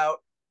self-checkout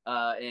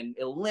and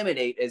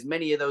eliminate as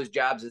many of those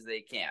jobs as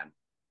they can.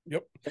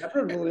 Yep. I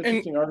read a really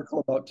interesting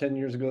article about 10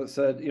 years ago that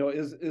said,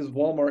 is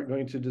Walmart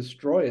going to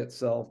destroy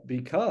itself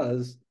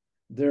because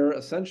they're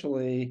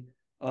essentially,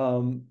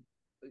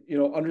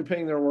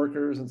 underpaying their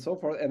workers and so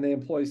forth, and they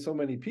employ so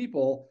many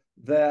people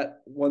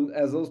that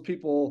as those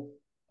people,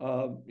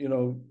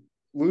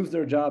 lose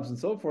their jobs and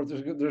so forth,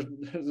 there's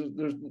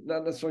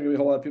not necessarily going to be a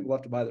whole lot of people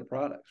left to buy their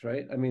products,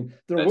 right? I mean,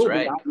 there will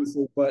be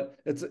obviously, but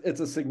it's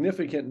a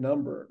significant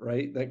number,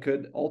 right? That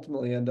could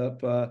ultimately end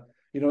up,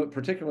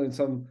 particularly in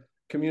some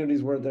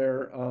communities where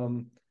their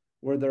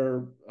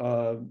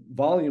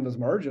volume is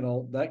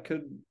marginal, that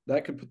could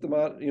put them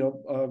out,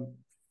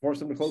 force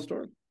them to close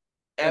stores.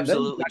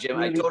 Absolutely, Jim.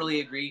 I totally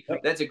agree.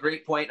 Yep. That's a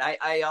great point.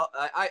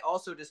 I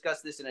also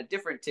discussed this in a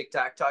different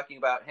TikTok, talking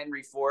about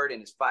Henry Ford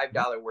and his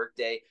 $5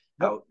 workday.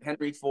 How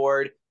Henry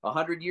Ford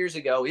 100 years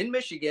ago in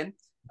Michigan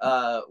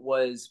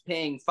was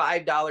paying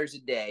 $5 a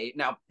day.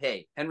 Now,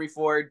 hey, Henry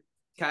Ford,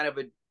 kind of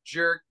a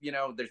jerk.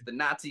 There's the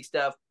Nazi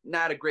stuff.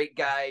 Not a great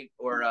guy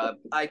or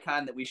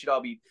icon that we should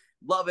all be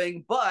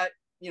loving. But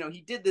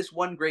he did this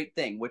one great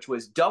thing, which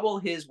was double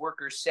his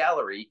workers'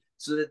 salary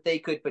so that they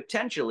could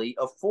potentially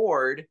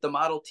afford the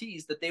Model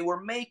Ts that they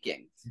were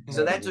making.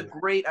 So that's a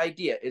great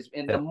idea.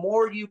 The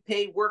more you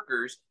pay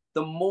workers,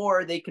 the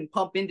more they can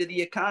pump into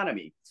the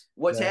economy.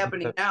 What's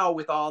happening now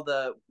with all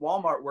the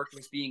Walmart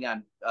workers being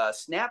on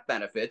SNAP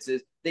benefits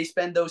is they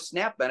spend those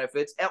SNAP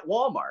benefits at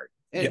Walmart.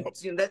 And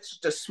that's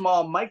just a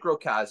small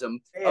microcosm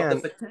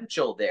of the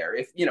potential there.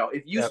 If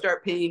you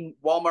start paying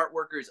Walmart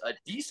workers a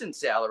decent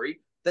salary,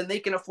 then they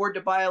can afford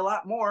to buy a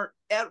lot more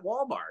at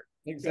Walmart.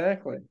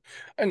 Exactly.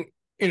 And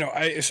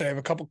I have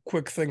a couple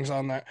quick things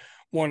on that.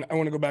 One, I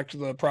want to go back to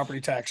the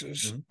property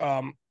taxes.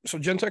 So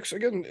Gentex,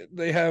 again,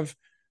 they have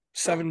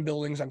 7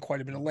 buildings on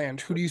quite a bit of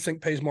land. Who do you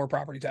think pays more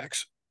property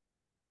tax?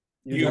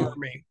 You or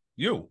me?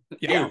 You.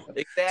 Yeah.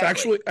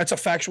 Exactly. That's a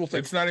factual thing.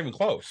 It's not even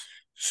close.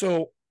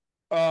 So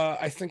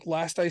I think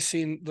last I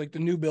seen, like, the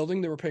new building,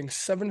 they were paying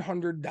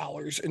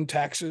 $700 in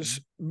taxes,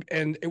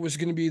 and it was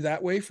going to be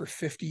that way for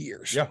 50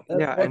 years. Yeah.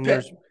 And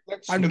that's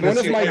on one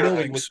of my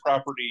buildings with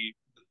property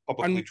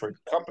publicly traded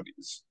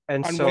companies,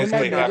 and on so one of my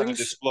they have to buildings,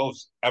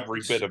 disclose every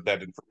bit of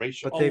that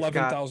information. But they've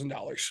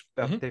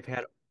 $11,000. They've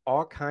had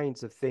all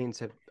kinds of things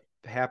have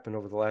happened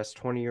over the last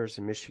 20 years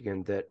in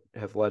Michigan that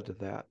have led to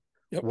that.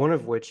 One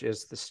of which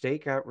is the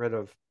state got rid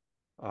of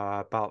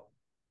about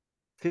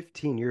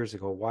 15 years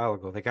ago, a while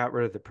ago, they got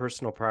rid of the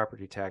personal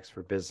property tax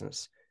for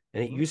business.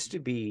 And it used to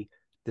be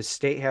the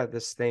state had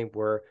this thing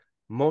where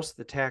most of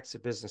the tax a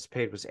business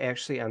paid was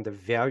actually on the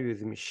value of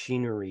the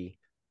machinery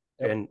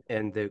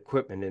and the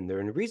equipment in there.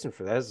 And the reason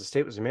for that is the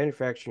state was a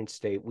manufacturing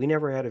state. We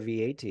never had a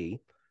VAT.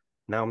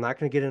 Now, I'm not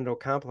going to get into a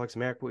complex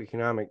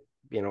macroeconomic,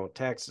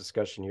 tax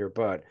discussion here,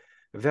 but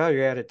a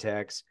value-added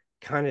tax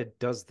kind of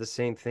does the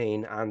same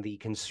thing on the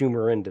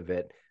consumer end of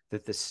it,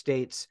 that the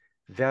state's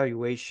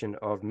valuation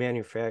of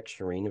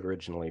manufacturing,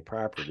 originally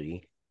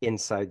property,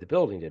 inside the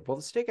building did. Well,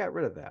 the state got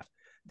rid of that.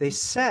 They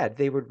said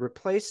they would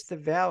replace the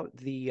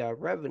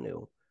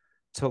revenue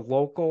to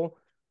local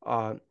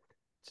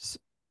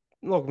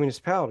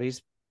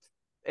municipalities,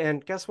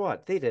 and guess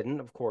what? They didn't,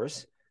 of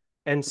course.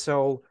 And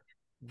so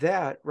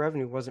that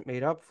revenue wasn't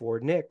made up for.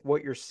 Nick,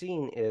 what you're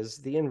seeing is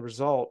the end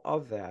result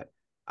of that.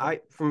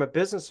 From a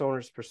business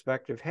owner's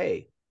perspective,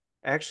 hey,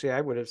 actually,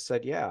 I would have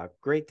said, yeah,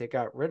 great, they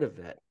got rid of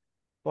it.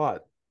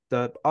 But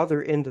the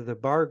other end of the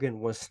bargain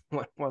was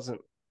what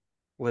wasn't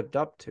lived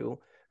up to,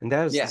 and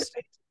that is the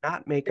state did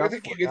not make up for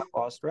that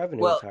lost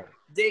revenue. Well,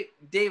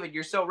 David,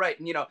 you're so right.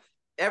 And,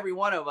 every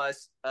one of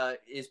us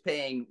is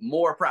paying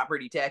more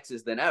property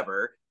taxes than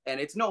ever, and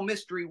it's no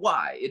mystery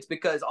why. It's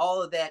because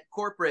all of that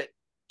corporate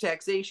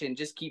taxation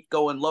just keeps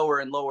going lower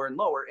and lower and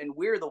lower, and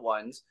we're the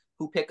ones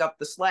who pick up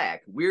the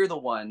slack. We're the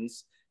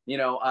ones,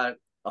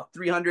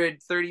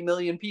 330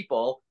 million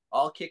people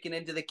all kicking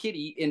into the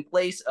kitty in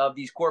place of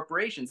these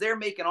corporations. They're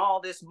making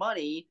all this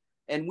money,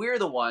 and we're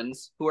the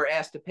ones who are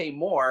asked to pay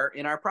more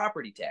in our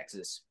property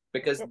taxes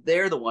because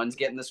they're the ones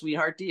getting the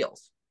sweetheart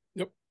deals.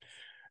 Yep.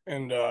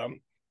 And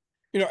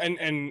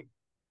and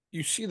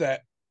you see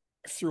that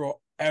through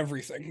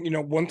everything.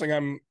 One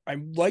thing I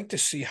like to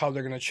see how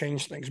they're going to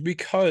change things,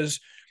 because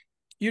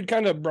you'd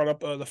kind of brought up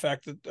the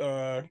fact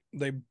that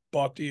they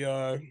bought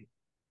the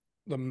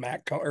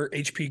Mac or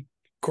HP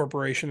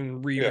corporation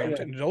and revamped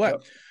it into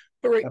that.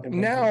 But right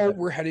now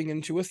we're heading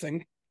into a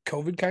thing.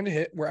 COVID kind of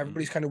hit where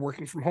everybody's kind of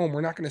working from home. We're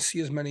not going to see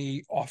as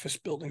many office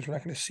buildings. We're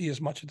not going to see as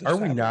much of this. Are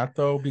we not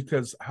though?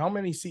 Because how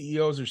many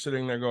CEOs are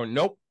sitting there going,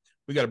 nope,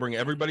 we got to bring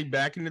everybody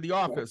back into the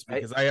office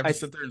because I have to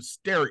sit there and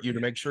stare at you to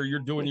make sure you're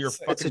doing your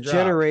fucking job. It's a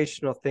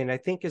generational thing. I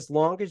think as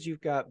long as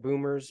you've got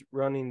boomers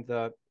running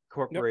the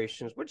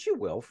corporations, which you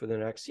will for the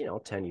next,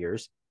 10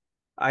 years.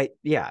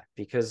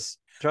 Because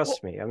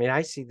trust me, I mean,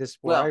 I see this.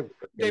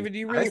 David, do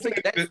you really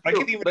think that? I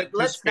can even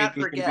anticipate there's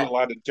going to be a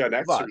lot of Gen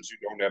Xers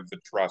who don't have the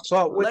trust.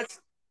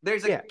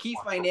 There's a key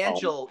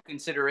financial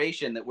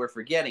consideration that we're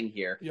forgetting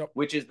here,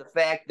 which is the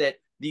fact that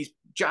these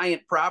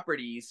giant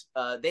properties,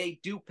 they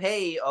do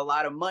pay a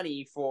lot of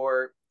money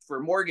for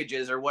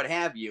mortgages or what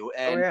have you.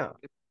 And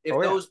if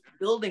those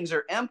buildings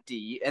are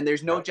empty and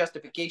there's no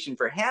justification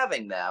for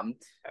having them,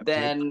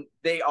 then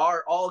they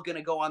are all going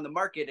to go on the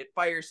market at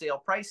fire sale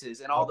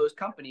prices, and all those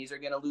companies are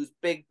going to lose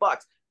big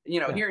bucks.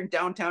 Here in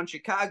downtown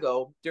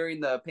Chicago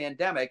during the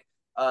pandemic,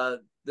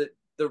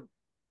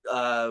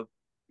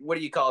 what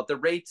do you call it? The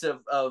rates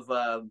of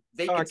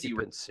vacancy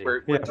were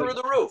through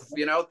the roof.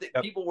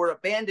 People were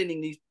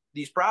abandoning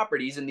these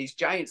properties, and these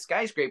giant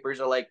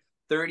skyscrapers are like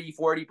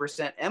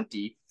 30-40%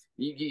 empty.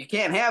 You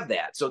can't have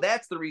that. So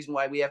that's the reason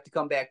why we have to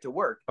come back to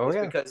work.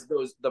 Because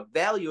the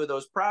value of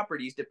those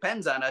properties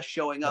depends on us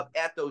showing up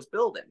at those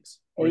buildings.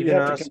 Or you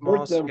have to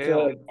convert them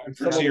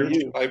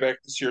to buy back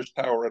this year's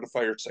tower at a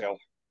fire sale.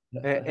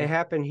 It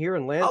happened here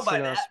in Lansing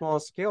on a small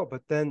scale.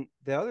 But then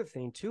the other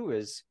thing too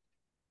is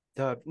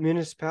the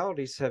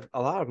municipalities have,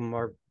 a lot of them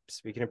are,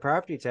 speaking of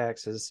property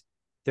taxes,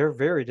 they're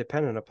very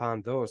dependent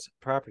upon those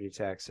property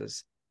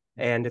taxes.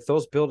 And if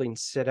those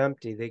buildings sit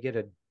empty, they get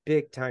a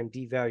big time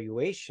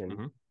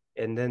devaluation.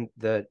 And then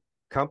the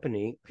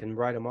company can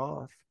write them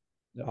off.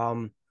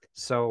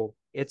 So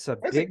it's a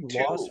big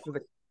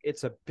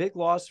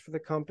loss for the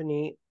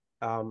company.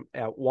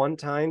 At one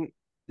time,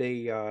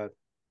 they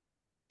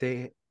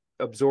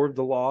absorbed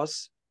the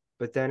loss,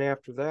 but then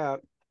after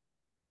that,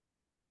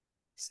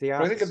 it's the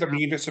opposite. I think at the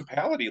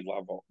municipality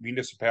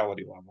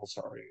level,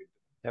 sorry.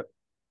 Yep.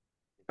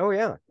 Oh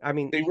yeah, I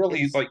mean, they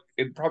really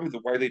and probably the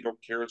why they don't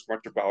care as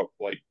much about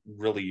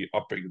really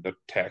upping the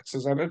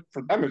taxes on it.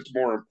 For them, it's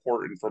more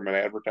important from an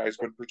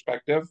advertisement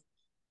perspective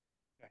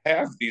to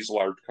have these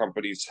large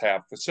companies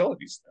have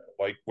facilities there.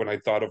 Like when I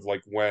thought of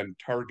when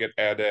Target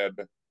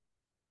added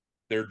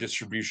their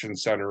distribution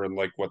center in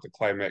the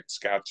Climax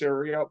Scotts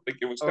area,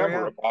 it was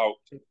never about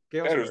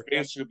that. It was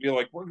basically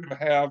we're going to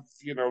have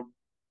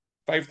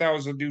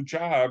 5,000 new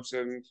jobs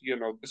and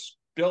this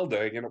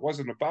building, and it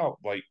wasn't about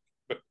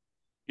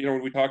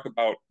when we talk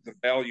about the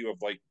value of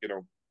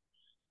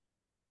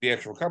the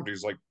actual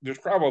companies, there's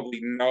probably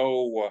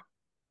no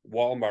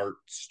Walmart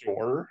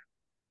store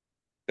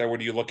that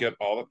when you look at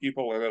all the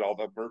people in it, all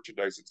the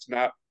merchandise, it's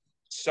not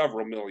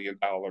several $1 million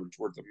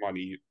worth of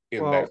money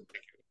in that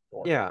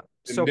store. Yeah.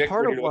 And so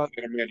part when of you're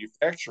looking at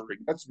manufacturing,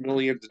 that's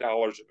millions of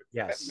dollars of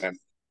equipment.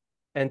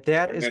 And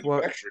that is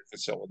what manufacturing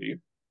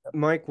facility.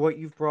 Mike, what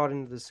you've brought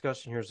into the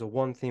discussion here is the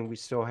one thing we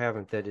still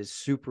haven't that is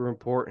super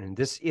important. And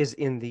this is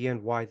in the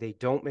end why they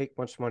don't make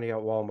much money at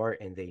Walmart,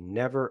 and they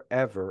never,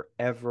 ever,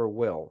 ever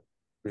will.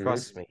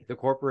 Trust me, the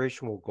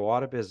corporation will go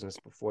out of business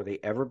before they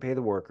ever pay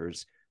the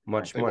workers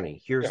much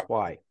money. Here's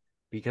why.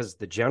 Because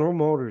the General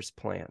Motors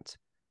plant,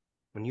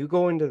 when you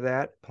go into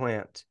that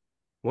plant,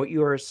 what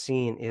you are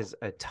seeing is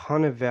a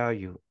ton of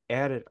value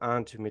added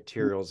onto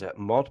materials at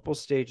multiple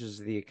stages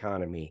of the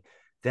economy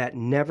that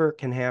never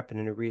can happen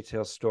in a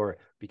retail store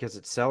because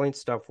it's selling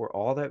stuff where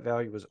all that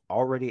value was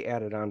already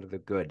added onto the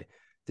good.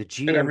 The And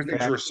GM everything's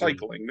factory,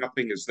 recycling.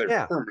 Nothing is there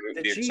the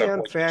permanently except GM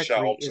like the factory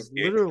shelves and is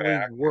the literally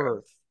HVAC.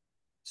 worth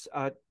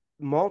a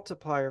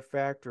multiplier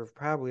factor of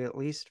probably at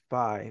least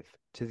 5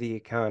 to the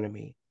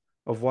economy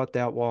of what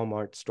that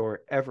Walmart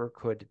store ever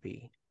could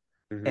be.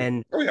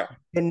 And Oh yeah,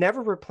 can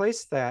never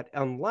replace that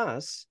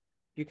unless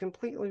you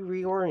completely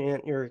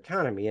reorient your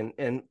economy. And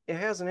it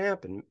hasn't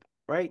happened,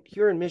 right?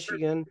 Here in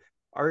Michigan,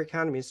 our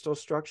economy is still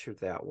structured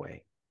that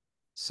way.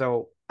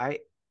 So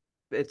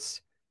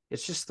it's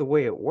just the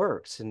way it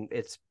works, and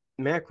it's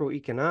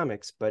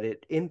macroeconomics, but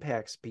it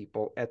impacts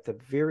people at the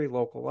very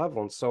local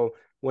level. And so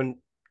when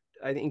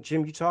I think,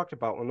 Jim, you talked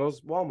about when those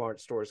Walmart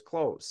stores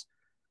close,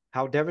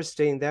 how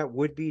devastating that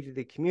would be to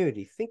the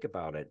community. Think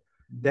about it.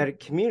 That a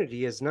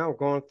community has now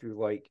gone through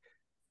like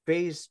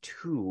phase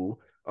 2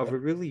 of a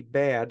really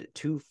bad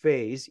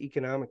 2-phase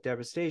economic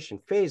devastation.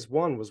 Phase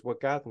 1 was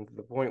what got them to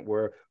the point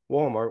where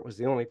Walmart was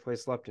the only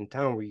place left in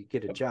town where you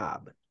get a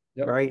job,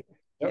 right?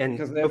 And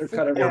because they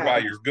undercut or everyone. buy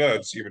your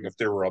goods, even if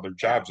there were other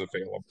jobs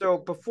available. So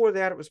before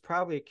that, it was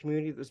probably a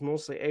community that was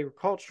mostly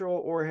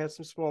agricultural or had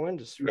some small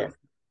industry.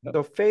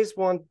 So phase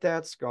 1,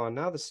 that's gone.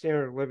 Now the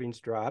standard of living's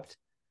dropped.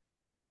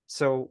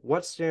 So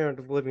what standard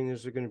of living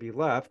is there going to be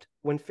left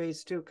when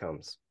phase 2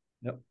 comes?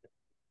 Yep.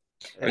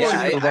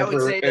 I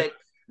would say that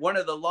one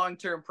of the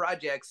long-term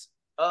projects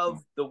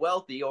of the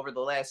wealthy over the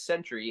last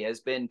century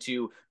has been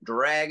to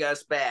drag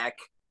us back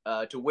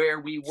to where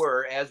we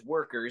were as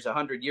workers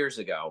 100 years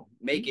ago,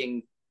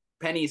 making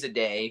pennies a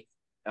day.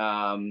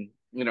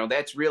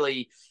 That's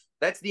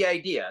the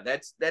idea.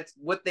 That's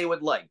what they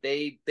would like.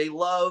 They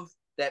love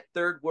that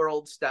third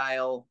world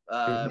style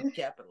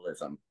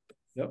capitalism.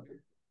 Yep.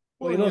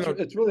 Well,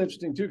 it's really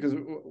interesting too, because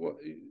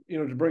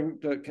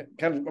to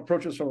kind of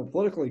approach this from a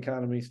political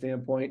economy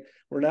standpoint,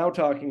 we're now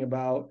talking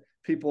about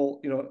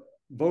people,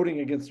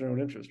 voting against their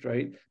own interest,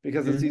 right?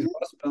 Because it's these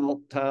Rust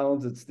Belt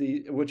towns,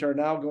 which are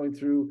now going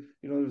through,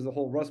 there's the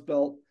whole Rust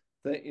Belt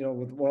thing,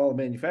 with all the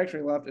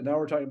manufacturing left, and now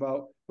we're talking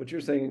about what you're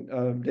saying,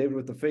 David,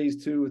 with the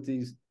phase 2, with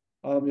these,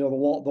 the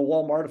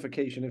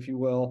Walmartification, if you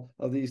will,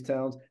 of these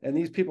towns, and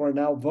these people are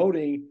now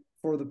voting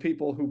for the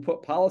people who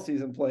put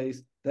policies in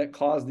place that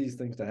cause these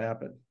things to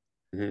happen.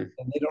 And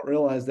they don't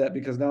realize that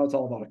because now it's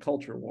all about a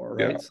culture war,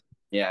 right?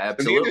 Yeah,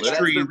 absolutely. That's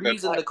the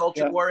reason the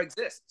culture war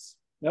exists.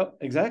 Yep,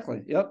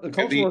 exactly. Yep, the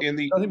culture war. In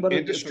the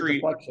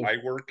industry I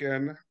work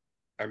in,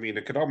 I mean,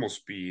 it could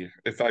almost be,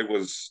 if I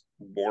was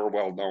more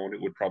well known,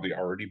 it would probably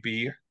already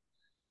be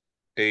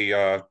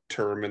a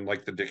term in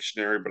like the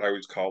dictionary, but I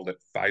always called it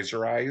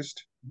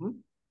Pfizerized.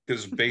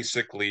 Because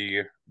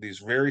basically these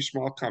very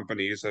small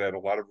companies that had a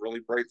lot of really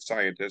bright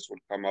scientists would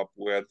come up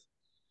with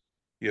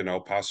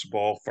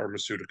possible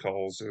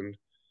pharmaceuticals, and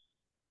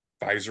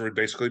Pfizer would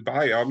basically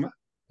buy them,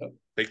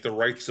 take the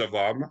rights of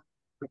them,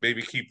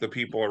 maybe keep the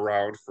people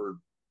around for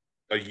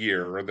a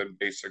year, and then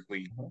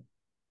basically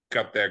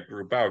cut that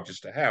group out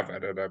just to have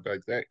it. And I'm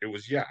like, that it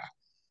was,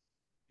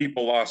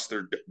 people lost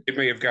they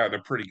may have gotten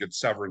a pretty good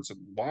severance in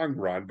the long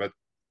run, but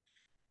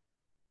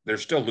they're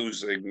still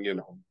losing,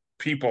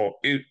 people.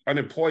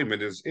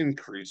 Unemployment is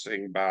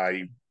increasing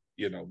by,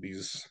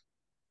 these.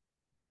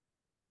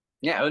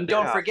 Yeah, and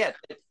don't forget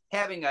that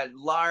having a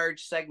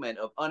large segment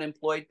of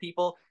unemployed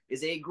people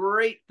is a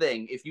great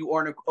thing if you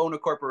own a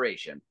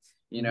corporation.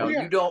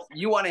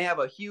 You want to have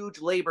a huge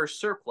labor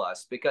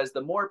surplus, because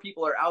the more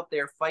people are out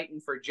there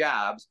fighting for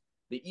jobs,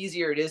 the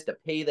easier it is to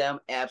pay them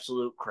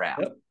absolute crap.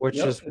 Which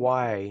is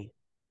why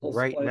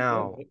right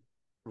now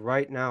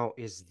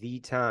is the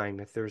time,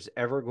 if there's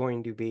ever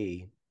going to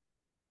be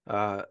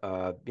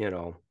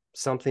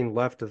something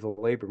left of the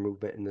labor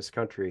movement in this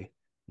country,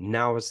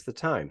 now is the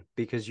time,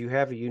 because you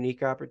have a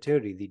unique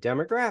opportunity. The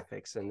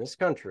demographics in this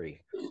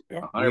country,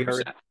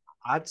 100%.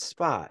 Odd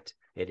spot.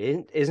 It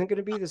isn't going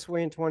to be this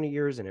way in 20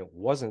 years, and it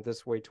wasn't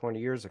this way 20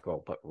 years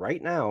ago. But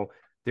right now,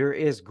 there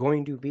is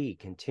going to be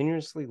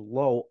continuously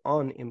low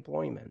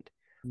unemployment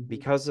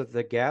because of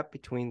the gap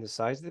between the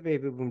size of the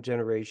baby boom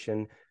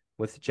generation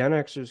with Gen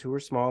Xers who are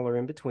smaller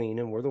in between,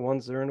 and we're the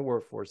ones that are in the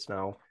workforce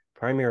now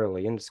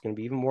primarily, and it's going to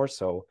be even more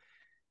so.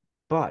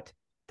 But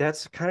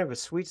that's kind of a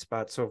sweet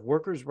spot. So if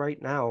workers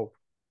right now,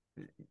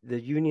 the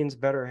unions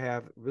better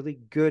have really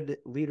good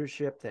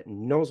leadership that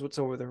knows what's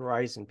over the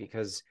horizon,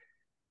 because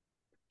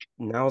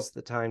now's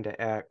the time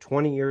to act.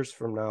 20 years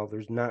from now,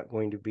 there's not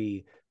going to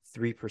be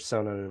 3%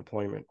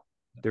 unemployment.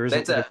 There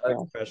isn't. That's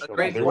a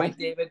great point,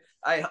 David.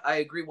 I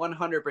agree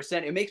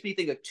 100%. It makes me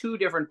think of 2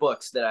 different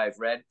books that I've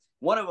read.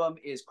 One of them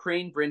is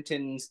Crane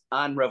Brinton's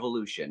On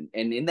Revolution.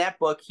 And in that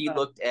book, he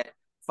looked at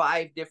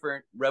 5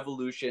 different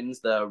revolutions: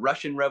 the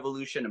Russian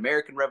Revolution,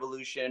 American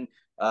Revolution,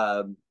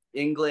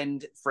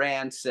 England,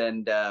 France,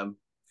 and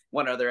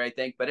one other, I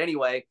think. But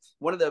anyway,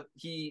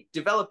 he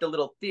developed a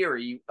little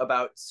theory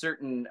about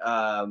certain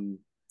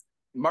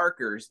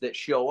markers that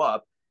show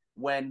up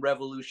when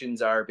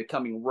revolutions are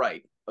becoming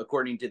ripe,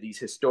 according to these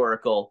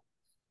historical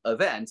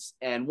events.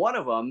 And one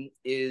of them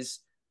is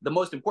the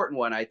most important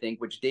one, I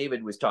think, which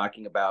David was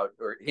talking about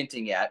or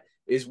hinting at,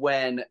 is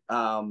when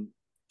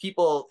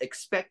people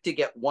expect to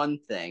get one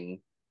thing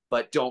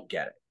but don't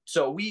get it.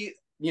 So we,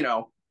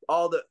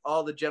 all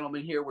the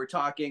gentlemen here were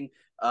talking.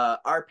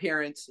 Our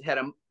parents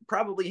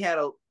probably had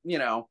a,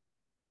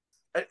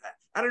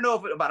 I don't know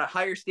if about a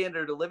higher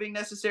standard of living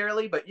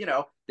necessarily, but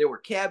there were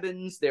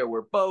cabins, there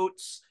were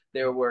boats,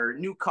 there were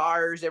new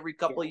cars every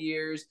couple of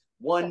years,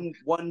 one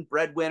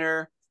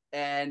breadwinner,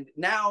 and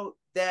now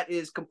that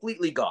is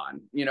completely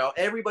gone.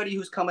 Everybody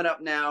who's coming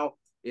up now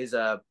is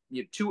a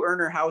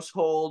two-earner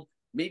household.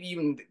 Maybe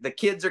even the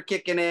kids are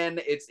kicking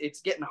in.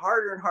 It's getting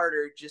harder and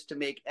harder just to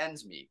make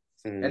ends meet.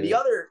 And the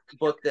other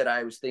book that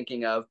I was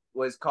thinking of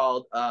was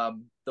called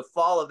The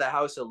Fall of the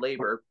House of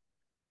Labor.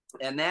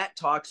 And that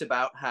talks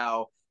about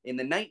how in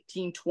the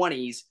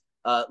 1920s,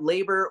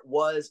 labor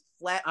was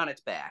flat on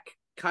its back,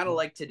 kind of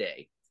like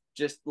today,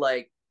 just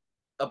like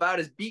about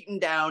as beaten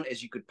down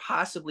as you could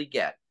possibly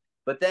get.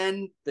 But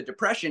then the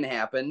Depression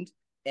happened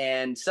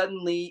and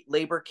suddenly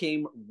labor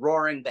came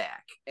roaring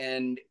back.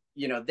 And,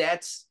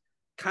 that's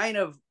kind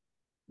of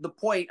the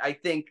point I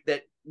think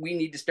that we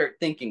need to start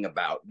thinking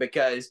about,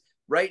 because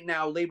right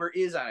now labor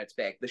is on its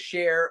back. The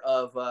share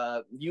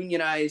of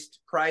unionized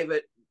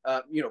private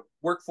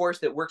workforce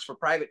that works for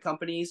private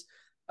companies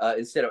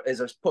as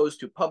opposed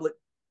to public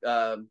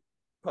government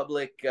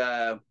public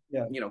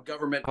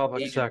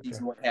agencies sector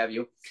and what have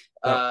you,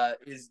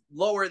 is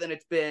lower than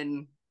it's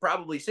been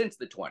probably since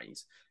the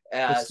 20s.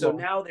 So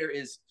now there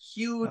is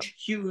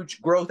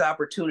huge growth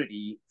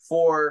opportunity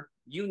for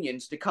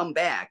unions to come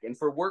back and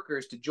for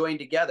workers to join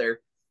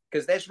together,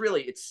 because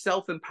it's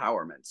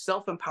self-empowerment.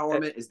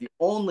 Self-empowerment is the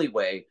only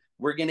way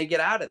we're going to get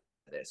out of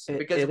this.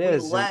 Because if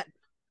we let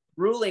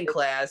ruling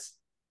class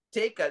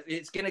take us,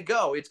 it's going to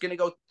go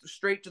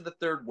straight to the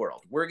third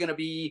world. We're going to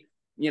be,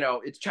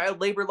 it's child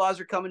labor laws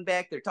are coming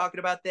back. They're talking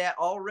about that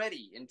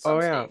already in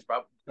some states,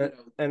 probably,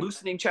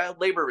 loosening child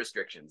labor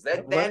restrictions.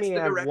 That's the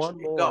direction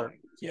we're going.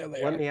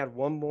 Let me add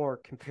one more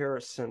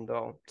comparison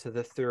though to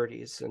the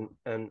 30s,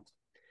 and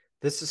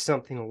this is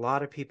something a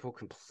lot of people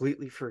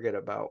completely forget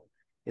about.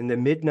 In the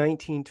mid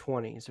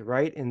 1920s,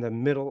 right in the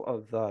middle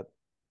of the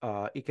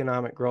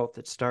economic growth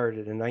that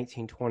started in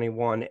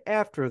 1921,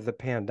 after the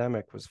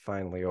pandemic was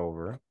finally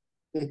over,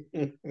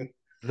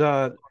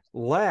 the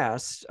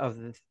last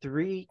of the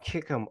three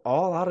kick 'em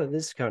all out of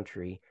this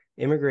country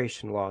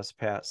immigration laws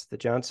passed, the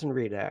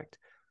Johnson-Reed Act,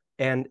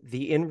 and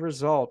the end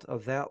result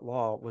of that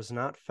law was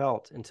not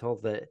felt until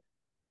the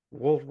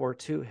World War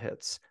II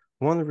hits.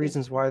 One of the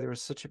reasons why there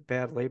was such a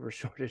bad labor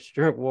shortage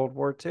during World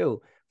War II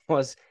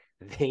was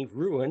they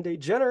ruined a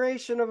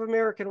generation of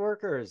American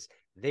workers.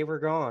 They were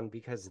gone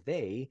because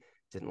they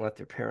didn't let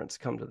their parents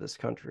come to this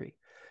country.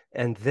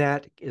 And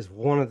that is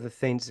one of the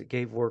things that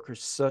gave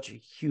workers such a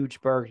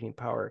huge bargaining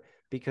power,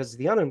 because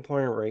the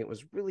unemployment rate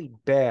was really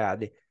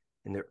bad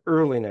in the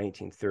early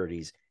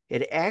 1930s.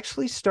 It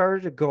actually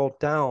started to go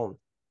down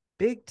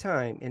big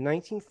time in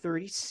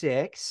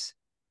 1936.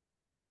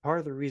 Part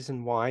of the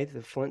reason why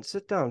the Flint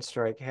sit-down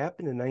strike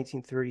happened in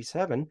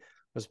 1937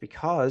 was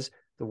because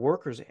the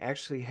workers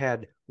actually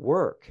had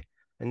work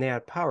and they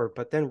had power.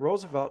 But then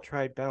Roosevelt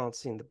tried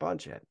balancing the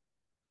budget.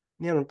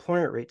 The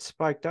unemployment rate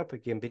spiked up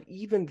again. But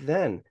even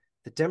then,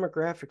 the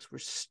demographics were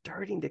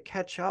starting to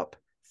catch up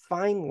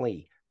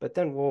finally. But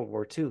then World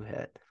War II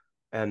hit.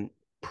 And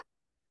of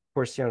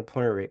course, the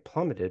unemployment rate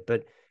plummeted.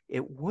 But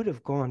it would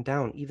have gone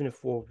down even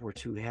if World War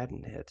II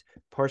hadn't hit,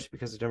 partially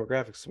because of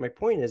demographics. So my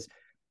point is,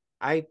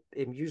 I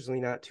am usually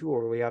not too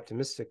overly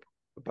optimistic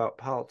about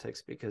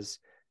politics because,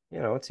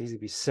 it's easy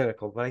to be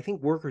cynical, but I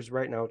think workers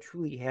right now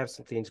truly have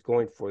some things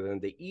going for them.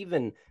 That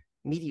even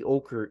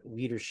mediocre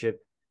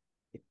leadership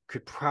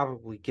could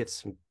probably get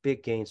some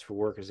big gains for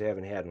workers they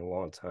haven't had in a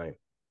long time.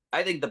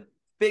 I think the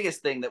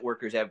biggest thing that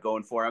workers have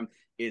going for them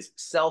is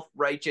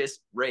self-righteous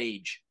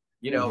rage.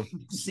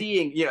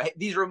 Seeing,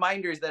 these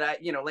reminders that I,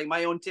 like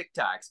my own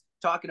TikToks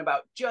talking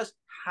about just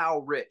how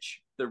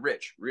rich the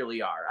rich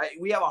really are.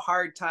 We have a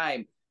hard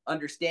time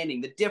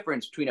understanding the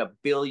difference between a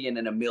billion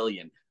and a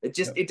million. It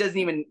doesn't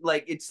even,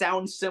 it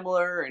sounds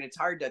similar and it's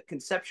hard to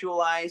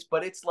conceptualize,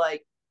 but it's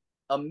like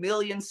a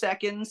million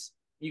seconds.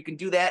 You can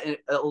do that in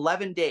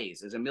 11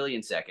 days is a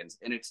million seconds,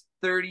 and it's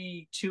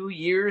 32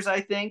 years,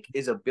 I think,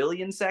 is a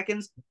billion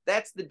seconds.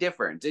 That's the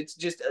difference. It's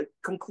just a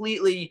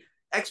completely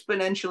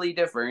exponentially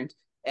different.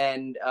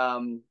 And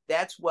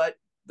that's what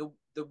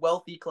the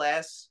wealthy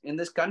class in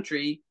this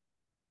country,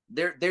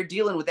 they're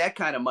dealing with that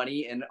kind of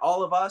money, and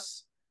all of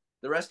us,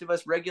 the rest of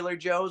us regular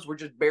Joes, we're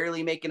just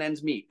barely making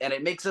ends meet. And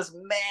it makes us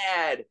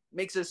mad,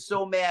 makes us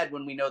so mad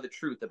when we know the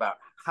truth about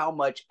how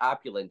much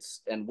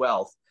opulence and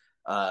wealth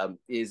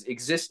is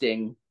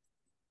existing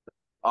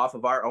off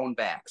of our own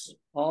backs.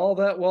 All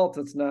that wealth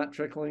that's not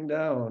trickling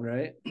down,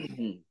 right?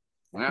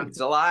 Well, it's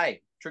a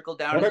lie. Trickle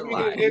down is a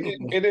lie.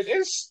 And it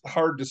is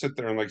hard to sit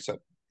there and, like I said,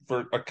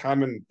 for a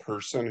common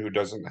person who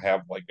doesn't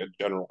have like a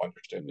general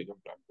understanding of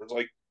numbers,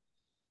 like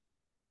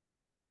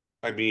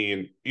I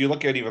mean, you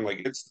look at even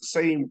like it's the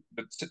same.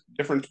 The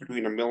difference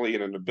between a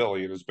million and a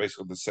billion is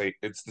basically the same.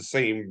 It's the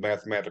same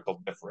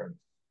mathematical difference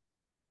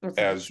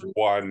as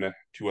 1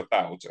 to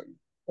 1,000.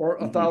 Or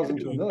You 1,000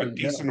 can to a do a million.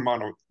 decent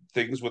amount of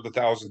things with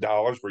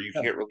 $1,000 where you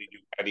can't really do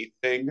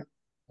anything.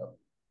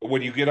 But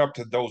when you get up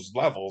to those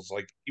levels,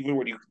 like even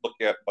when you look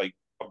at like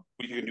what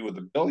you can do with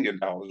 $1 billion,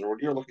 or when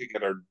you're looking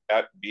at our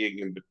debt being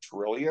in the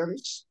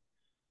trillions,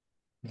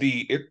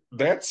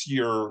 that's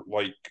your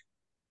like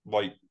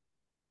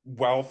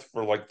wealth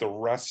for like the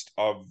rest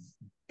of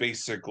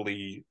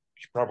basically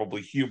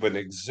probably human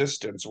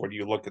existence when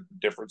you look at the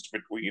difference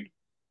between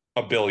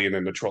 $1 billion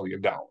and $1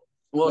 trillion.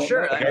 Well,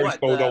 sure. Like, I What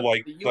go to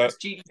like the U.S.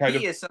 GDP kind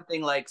of is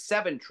something like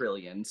 7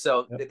 trillion.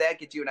 So that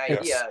gives you an Yes.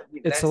 idea.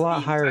 It's That's a lot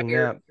the higher than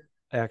entire-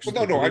 that, actually.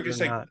 well, no, I'm believe it just or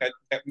saying not. that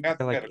They're like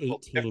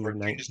mathematical 18 or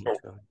difference. You just 19 don't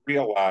trillion.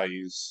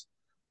 realize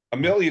a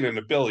million and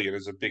 $1 billion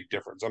is a big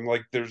difference. I'm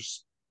like,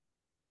 there's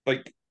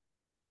like,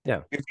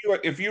 Yeah.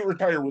 if you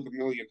retire with $1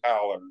 million,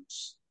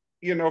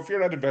 you know, if you're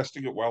not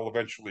investing it well,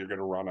 eventually you're going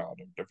to run out of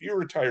it. If you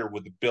retire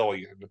with $1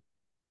 billion,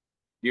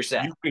 you're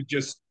set. you could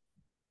just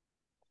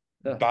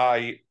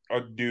buy a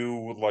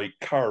new like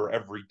car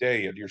every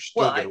day, and you're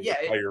still going to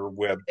retire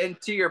with. And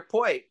to your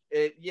point,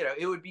 it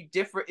would be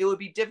different. It would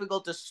be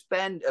difficult to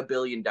spend $1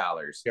 billion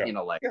in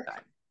a lifetime. Yeah.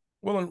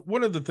 Well, and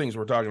one of the things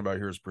we're talking about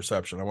here is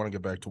perception. I want to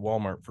get back to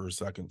Walmart for a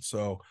second.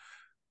 So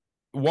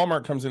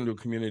Walmart comes into a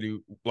community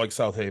like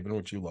South Haven,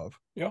 which you love.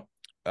 Yeah.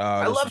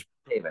 I love South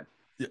Haven.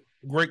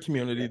 Great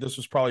community. This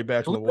was probably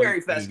back in the Blueberry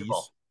late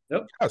Festival. 80s.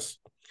 Yep. Yes.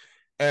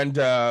 And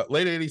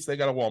late 80s, they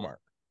got a Walmart.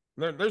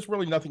 There's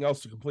really nothing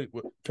else to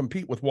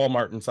compete with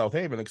Walmart in South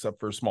Haven except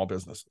for small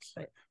businesses,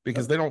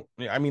 because they don't.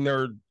 I mean,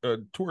 they're a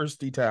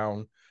touristy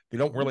town. They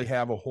don't really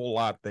have a whole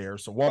lot there.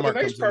 So Walmart. Well,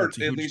 the nice comes in, part, it's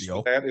a at huge least deal.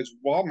 with that, is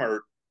Walmart.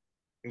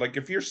 Like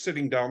if you're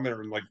sitting down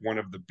there in like one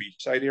of the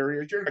beachside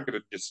areas, you're not going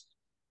to just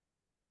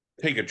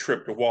take a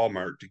trip to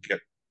Walmart to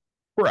get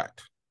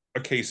correct a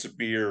case of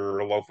beer or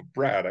a loaf of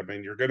bread. I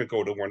mean, you're going to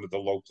go to one of the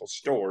local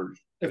stores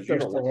if they're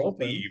still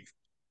open. Leave.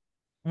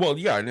 Well,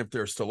 yeah, and if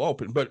they're still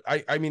open. But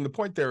I mean, the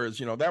point there is,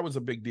 that was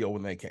a big deal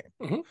when they came.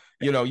 Mm-hmm.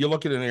 You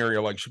look at an area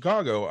like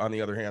Chicago, on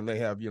the other hand, they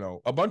have,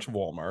 a bunch of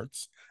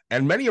Walmarts,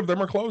 and many of them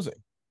are closing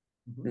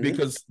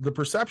because the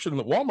perception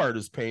that Walmart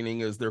is painting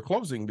is they're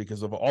closing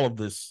because of all of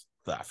this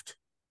theft.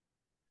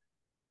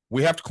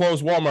 We have to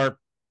close Walmart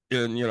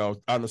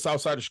on the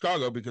south side of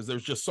Chicago because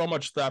there's just so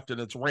much theft and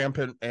it's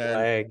rampant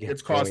and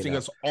it's costing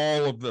us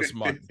all of this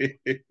money.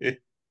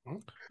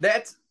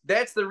 That's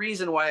the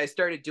reason why I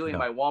started doing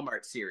my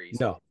Walmart series.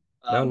 No.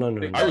 I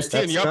was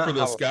teeing you up for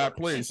this, Scott.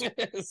 Please.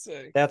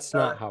 That's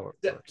not how it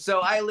works. So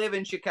I live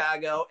in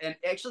Chicago, and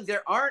actually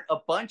there aren't a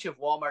bunch of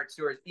Walmart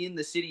stores in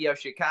the city of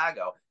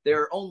Chicago.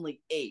 There are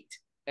only 8,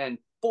 and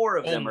 4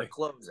 of them are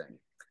closing.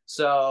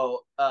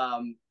 So,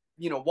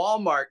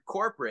 Walmart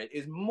corporate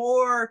is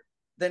more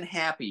than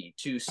happy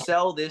to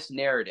sell this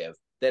narrative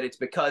that it's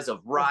because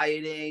of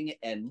rioting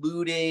and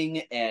looting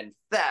and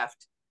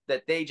theft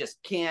that they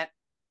just can't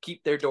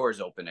keep their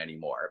doors open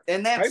anymore.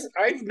 And that's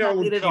I've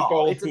known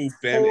people who've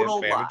been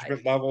in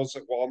management levels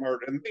at Walmart,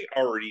 and they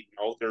already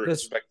know they're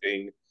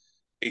expecting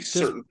a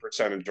certain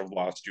percentage of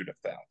loss due to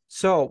theft.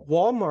 So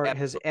Walmart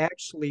has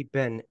actually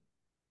been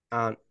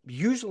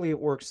usually it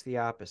works the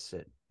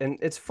opposite. And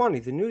it's funny,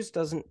 the news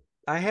doesn't,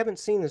 I haven't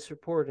seen this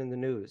report in the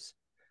news.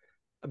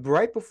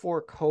 Right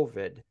before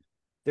COVID,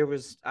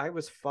 I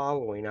was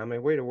following on my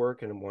way to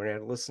work in the morning, I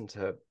listened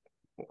to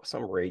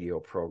some radio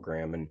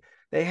program, and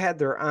they had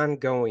their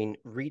ongoing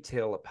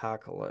retail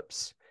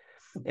apocalypse.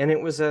 And it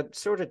was a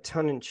sort of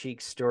tongue-in-cheek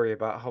story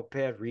about how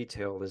bad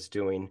retail is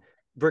doing,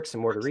 bricks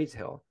and mortar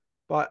retail.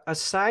 But a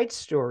side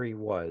story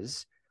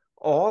was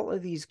all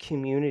of these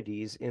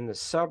communities in the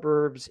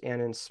suburbs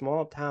and in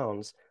small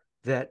towns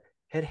that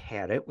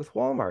had it with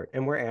Walmart,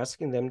 and were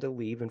asking them to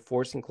leave and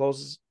forcing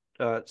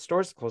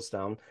stores to close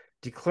down,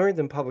 declaring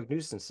them public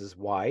nuisances.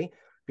 Why?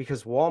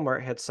 Because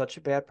Walmart had such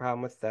a bad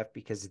problem with theft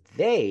because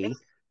they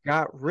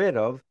got rid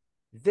of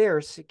their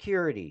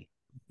security.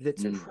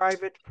 That's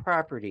private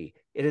property.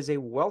 It is a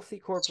wealthy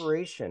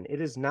corporation.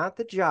 It is not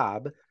the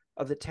job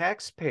of the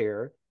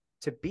taxpayer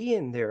to be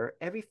in there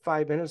every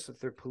 5 minutes with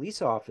their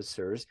police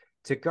officers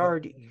to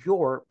guard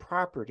your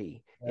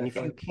property. And if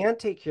you can't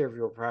take care of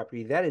your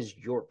property, that is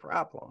your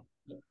problem.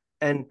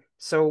 And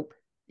so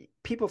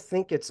people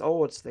think it's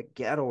the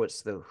ghetto,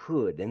 it's the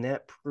hood, and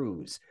that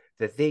proves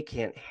that they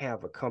can't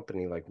have a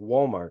company like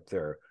Walmart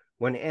there,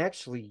 when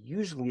actually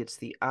usually it's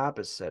the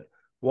opposite.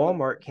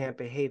 Walmart can't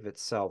behave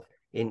itself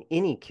in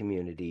any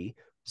community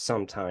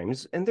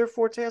sometimes, and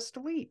therefore it has to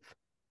leave.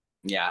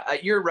 Yeah,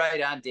 you're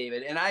right on,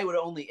 David. And I would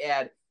only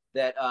add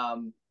that,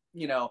 oh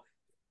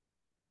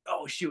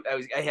shoot,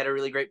 I had a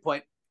really great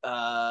point.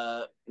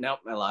 Nope,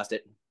 I lost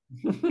it.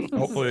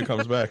 Hopefully it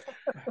comes back.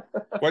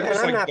 Well,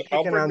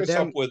 I'll bring this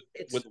up with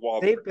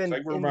Walmart. They've been I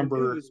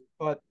remember, news,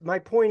 but my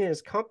point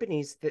is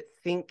companies that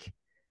think,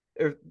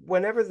 or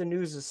whenever the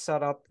news is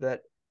set up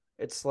that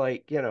it's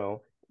like,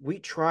 we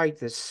tried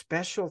this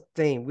special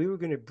thing. We were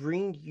going to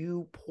bring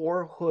you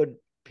poor hood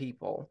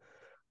people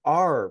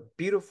our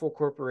beautiful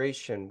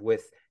corporation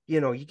with,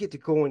 you get to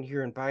go in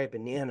here and buy a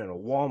banana in a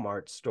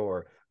Walmart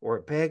store or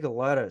a bag of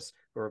lettuce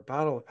or a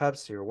bottle of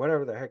Pepsi or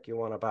whatever the heck you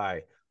want to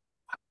buy.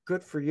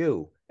 Good for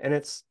you. And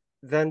it's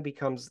then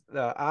becomes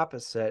the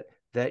opposite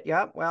that,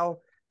 yeah,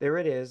 well, there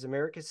it is.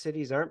 America's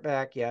cities aren't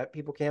back yet.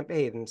 People can't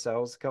behave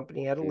themselves. The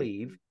company had to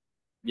leave.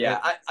 Yeah.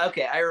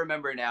 Okay. I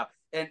remember now.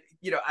 And,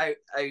 I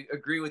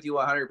agree with you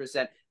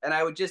 100%. And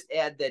I would just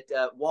add that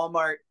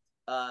Walmart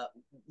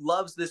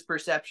loves this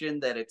perception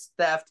that it's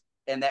theft,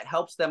 and that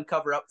helps them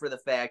cover up for the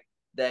fact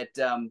that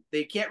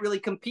they can't really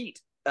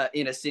compete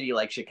in a city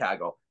like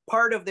Chicago.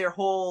 Part of their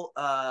whole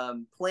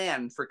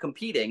plan for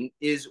competing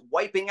is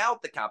wiping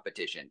out the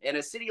competition. In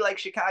a city like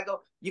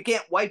Chicago, you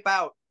can't wipe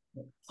out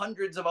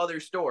hundreds of other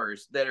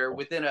stores that are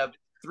within a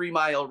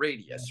 3-mile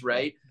radius,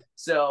 right?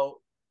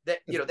 So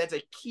that's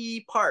a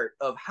key part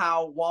of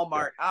how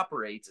Walmart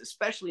operates,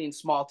 especially in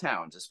small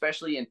towns,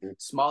 especially in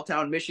small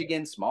town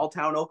Michigan, small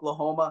town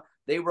Oklahoma.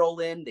 They roll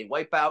in, they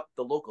wipe out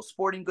the local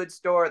sporting goods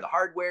store, the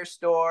hardware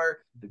store,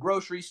 the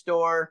grocery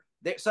store.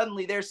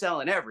 Suddenly they're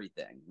selling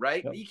everything,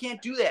 right? You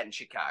can't do that in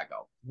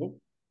Chicago.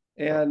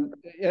 And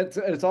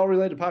it's all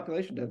related to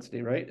population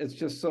density, right? It's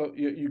just so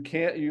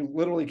you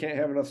literally can't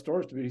have enough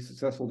stores to be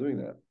successful doing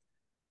that.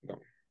 No.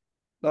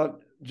 Now,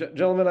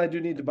 gentlemen, I do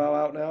need to bow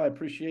out now. I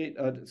appreciate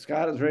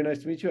Scott. It was very nice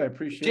to meet you. I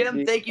appreciate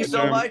Jim. Thank you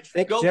so much.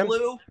 Go Jim.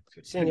 Blue.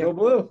 Go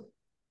Blue.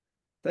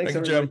 Thanks,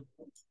 Thank you, everybody. Jim.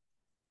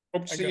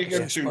 Hope to I see got you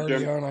again this soon, party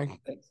Jim. on.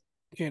 I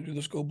can't do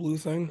this Go Blue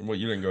thing. Well,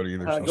 you didn't go to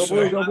either. Go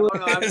Blue, go Blue. Oh,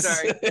 no, I'm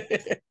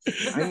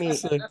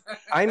sorry.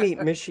 I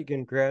meet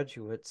Michigan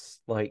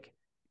graduates like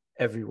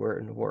everywhere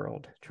in the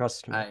world.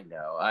 Trust me. I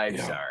know. I'm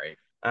sorry.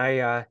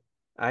 I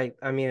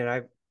mean,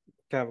 I've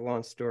got a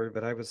long story,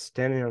 but I was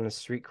standing on a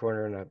street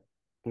corner in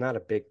not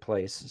a big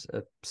place,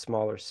 a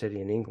smaller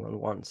city in England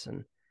once,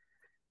 and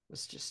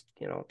was just,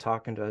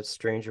 talking to a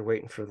stranger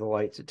waiting for the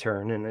light to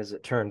turn. And as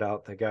it turned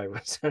out, the guy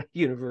was a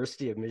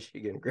University of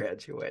Michigan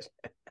graduate.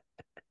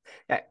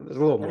 It was a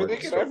little more they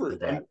get everywhere.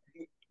 that.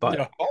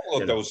 But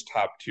all of those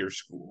top tier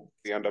schools,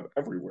 they end up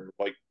everywhere.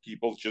 Like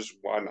people just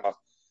want to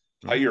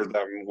hire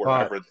them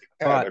wherever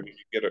they can. I mean,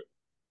 you get it.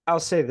 I'll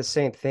say the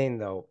same thing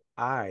though.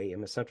 I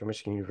am a Central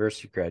Michigan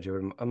University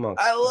graduate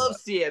amongst. I love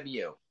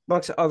CMU.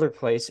 Amongst other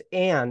places,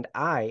 and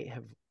I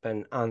have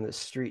been on the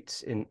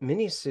streets in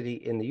many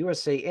cities in the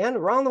USA and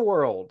around the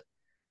world.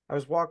 I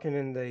was walking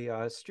in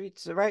the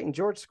streets right in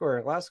George Square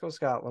in Glasgow,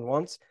 Scotland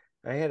once.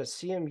 I had a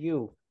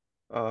CMU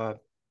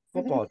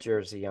football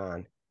jersey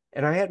on,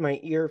 and I had my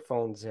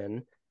earphones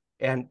in,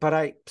 but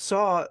I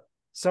saw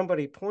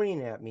somebody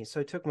pointing at me, so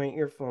I took my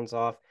earphones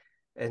off,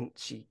 and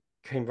she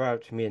came right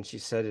up to me and she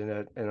said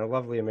in a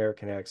lovely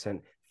American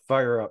accent,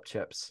 "Fire up,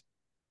 Chips."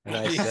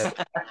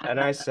 And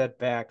I said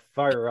back,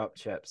 "Fire up,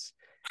 Chips."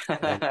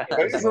 I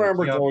just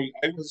remember going.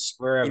 I was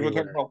talking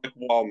about like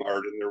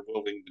Walmart, and they're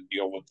willing to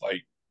deal with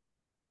like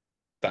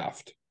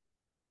theft.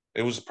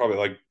 It was probably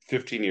like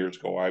 15 years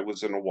ago. I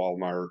was in a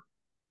Walmart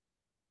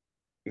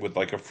with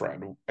like a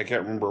friend. I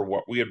can't remember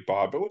what we had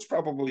bought, but it was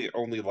probably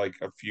only like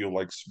a few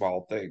like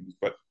small things.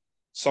 But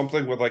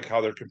something with like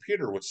how their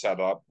computer was set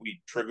up,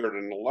 we triggered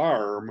an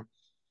alarm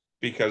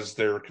because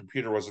their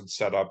computer wasn't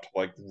set up to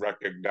like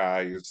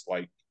recognize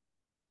like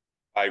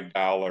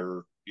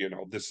 $5,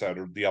 this, that,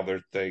 or the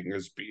other thing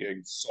is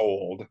being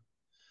sold.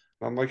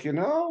 I'm like,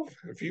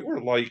 if you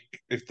were like,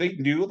 if they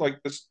knew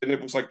like this, and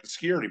it was like the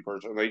security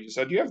person, they just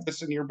said, "You have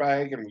this in your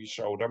bag," and we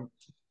showed them.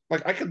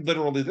 Like, I could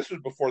literally, this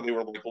was before they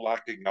were like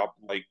locking up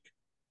like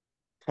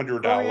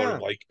 $100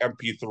 like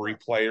MP3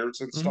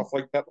 players and stuff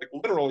like that. Like,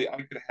 literally,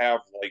 I could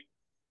have like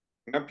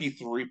an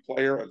MP3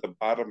 player at the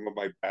bottom of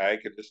my bag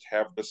and just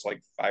have this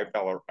like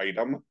 $5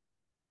 item.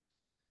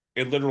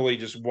 And literally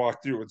just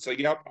walk through and say,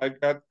 "Yep, I've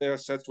got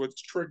this. That's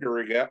what's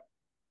triggering it."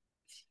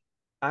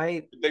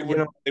 They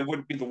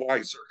wouldn't be the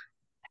wiser.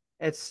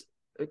 It's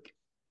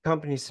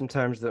companies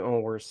sometimes their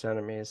own worst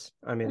enemies.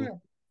 I mean,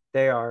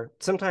 they are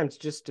sometimes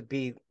just to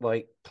be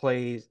like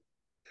play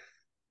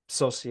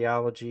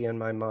sociology in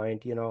my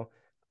mind.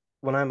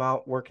 When I'm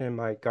out working in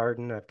my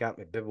garden, I've got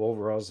my bib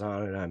overalls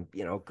on and I'm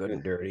good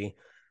and dirty.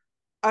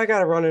 I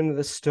gotta run into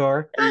the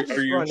store. Are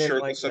you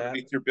sure that's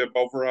underneath your bib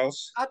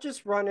overalls? I'll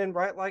just run in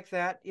right like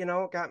that,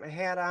 got my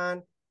hat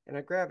on, and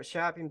I grab a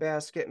shopping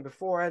basket. And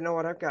before I know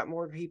it, I've got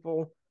more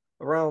people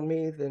around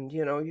me than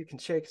you can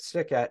shake a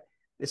stick at.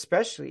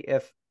 Especially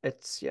if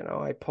it's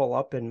I pull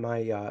up in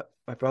my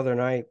my brother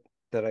and I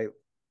that I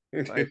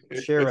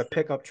share a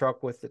pickup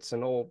truck with. It's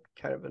an old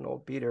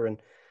beater,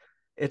 and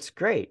it's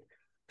great.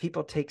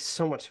 People take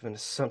so much of an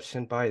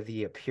assumption by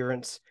the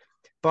appearance.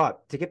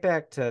 But to get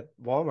back to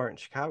Walmart in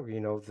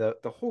Chicago,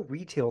 the whole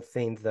retail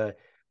thing,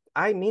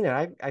 I mean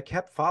it. I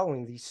kept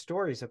following these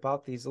stories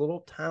about these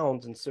little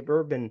towns and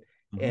suburban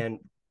and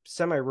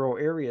semi-rural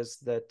areas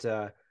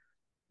that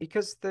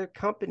because the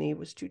company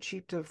was too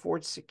cheap to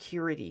afford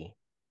security.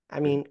 I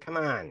mean, come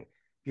on.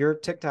 Your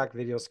TikTok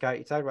video, Scott,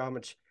 you talked about how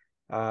much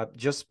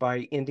just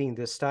by ending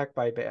the stock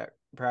buyback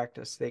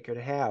practice they could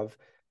have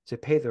to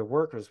pay their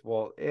workers.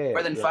 Well,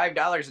 more than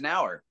 $5 an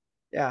hour.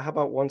 Yeah, how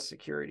about one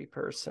security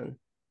person?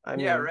 I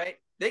Yeah, mean, right.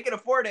 They can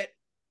afford it.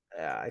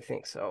 I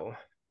think so.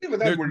 Even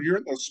then, when you're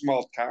in those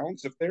small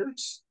towns, if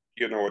there's,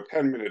 a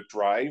 10-minute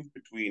drive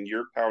between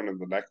your town and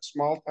the next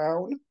small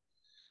town,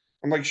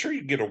 I'm like, sure,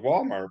 you get a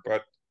Walmart,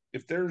 but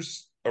if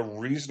there's a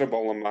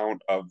reasonable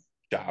amount of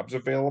jobs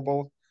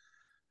available,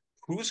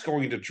 who's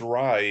going to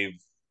drive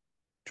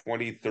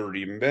 20,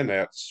 30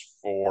 minutes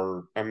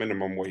for a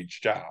minimum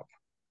wage job?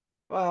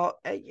 Well,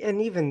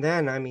 and even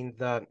then, I mean,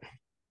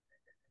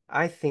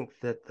 I think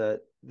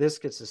that this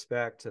gets us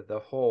back to the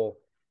whole.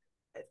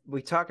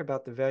 We talk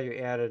about the value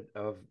added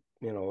of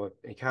an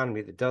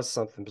economy that does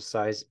something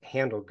besides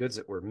handle goods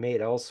that were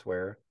made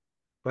elsewhere,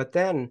 but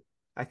then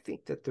I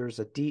think that there's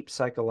a deep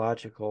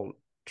psychological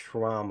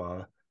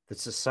trauma that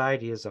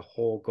society as a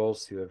whole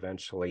goes through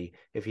eventually.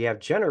 If you have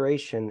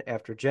generation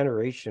after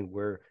generation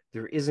where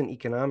there isn't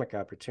economic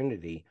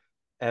opportunity,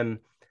 and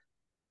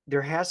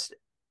there has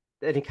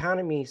an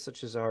economy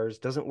such as ours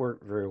doesn't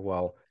work very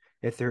well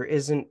if there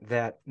isn't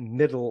that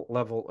middle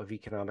level of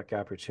economic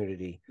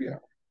opportunity. Yeah.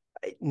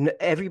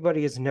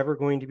 Everybody is never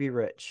going to be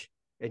rich,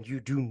 and you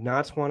do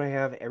not want to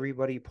have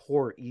everybody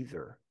poor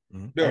either.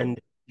 No. And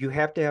you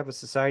have to have a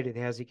society that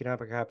has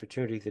economic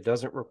opportunity that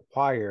doesn't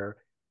require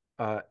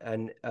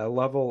a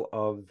level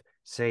of,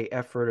 say,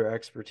 effort or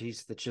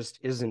expertise that just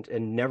isn't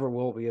and never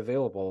will be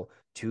available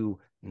to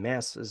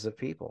masses of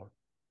people.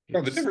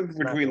 No, the difference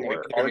between like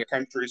our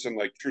countries and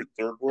like true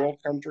third world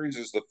countries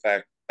is the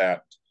fact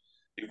that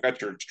you've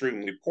got your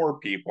extremely poor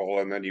people,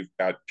 and then you've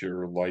got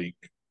your like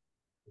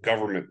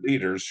government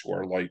leaders who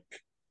are like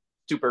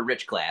super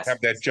rich class,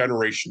 have that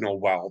generational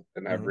wealth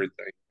and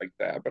everything like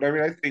that. But I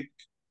mean, I think,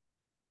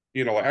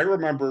 I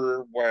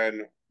remember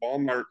when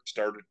Walmart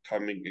started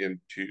coming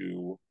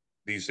into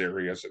these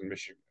areas in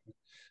Michigan,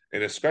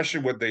 and especially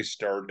when they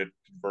started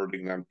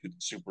converting them to the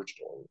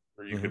superstore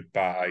where you could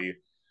buy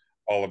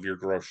all of your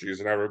groceries,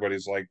 and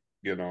everybody's like,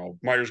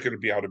 Meijer's going to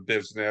be out of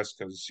business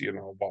because,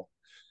 well,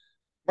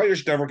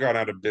 Meijer's never gone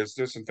out of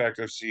business. In fact,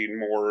 I've seen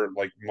more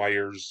like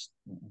Meijer's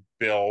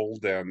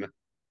build, and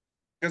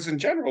because in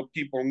general,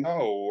 people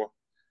know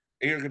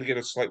A, you're going to get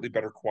a slightly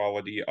better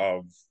quality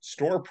of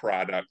store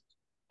product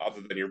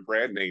other than your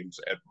brand names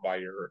at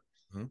Meijer,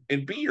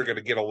 and B, you're going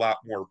to get a lot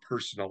more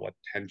personal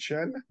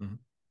attention.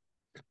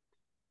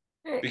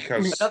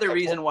 Because another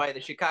reason why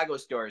the Chicago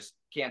stores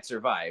can't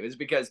survive is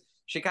because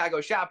Chicago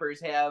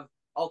shoppers have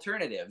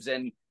alternatives,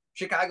 and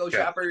Chicago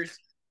shoppers,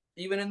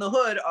 even in the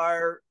hood,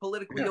 are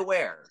politically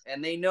aware,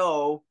 and they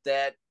know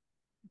that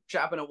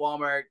shopping at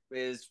Walmart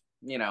is,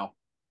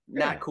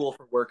 not cool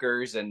for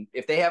workers, and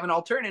if they have an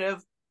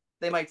alternative,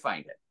 they might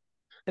find it.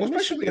 Well,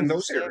 especially in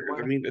those areas.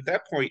 I mean, at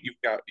that point, you've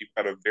got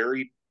a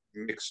very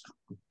mixed,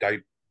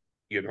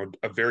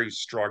 a very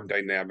strong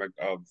dynamic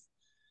of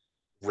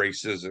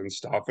races and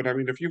stuff. And I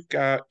mean, if you've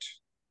got,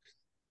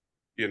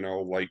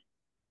 like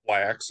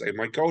blacks, they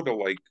might go to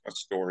like a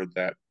store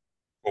that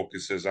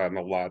focuses on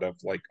a lot of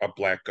like a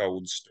black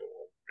owned store,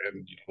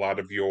 and a lot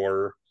of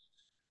your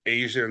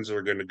Asians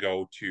are going to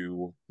go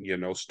to,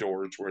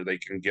 stores where they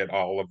can get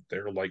all of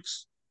their like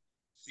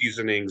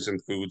seasonings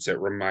and foods that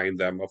remind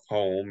them of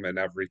home and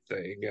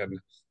everything. And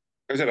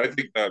I said, I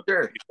think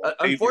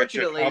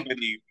unfortunately, how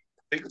many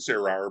things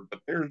there are, but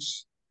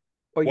there's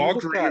Well,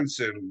 Walgreens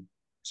and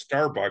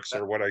Starbucks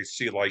are what I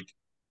see like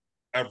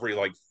every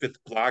like fifth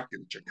block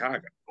in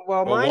Chicago.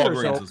 Well,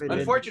 Meijer's open.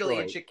 Unfortunately,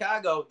 in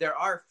Chicago, there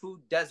are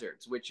food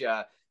deserts, which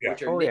are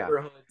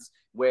neighborhoods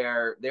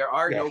where there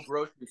are no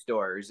grocery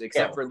stores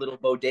except for little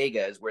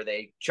bodegas where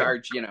they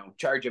charge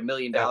 $1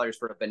 million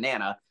for a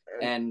banana,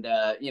 and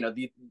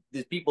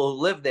these people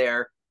who live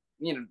there,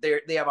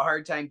 they have a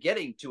hard time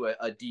getting to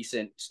a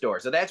decent store.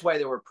 So that's why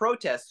there were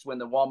protests when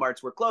the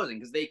Walmarts were closing,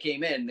 because they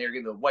came in, they're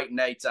the white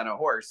knights on a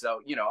horse.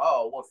 So,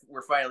 well,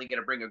 we're finally going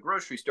to bring a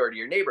grocery store to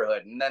your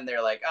neighborhood. And then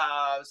they're like,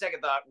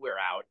 second thought, we're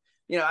out.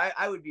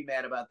 I would be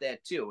mad about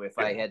that too if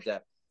I had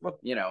to,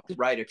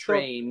 ride a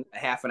train a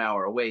half an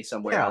hour away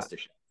somewhere else to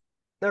shop.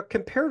 Now,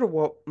 compared to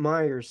what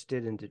Meijer's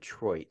did in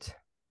Detroit.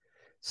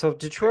 So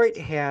Detroit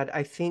had,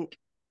 I think,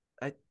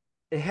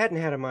 it hadn't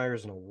had a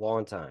Meijer's in a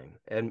long time.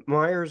 And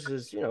Meijer's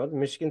is, the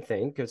Michigan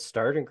thing, could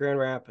start in Grand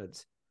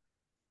Rapids.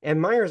 And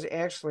Meijer's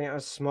actually on a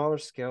smaller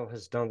scale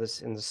has done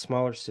this in the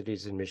smaller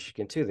cities in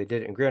Michigan too. They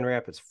did it in Grand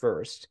Rapids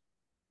first.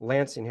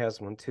 Lansing has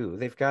one too.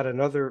 They've got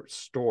another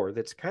store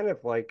that's kind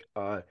of like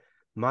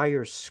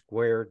Meijer's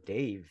Square.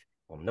 Dave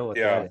will know what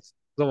that is.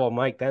 Little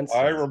Mike Benson.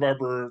 I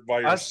remember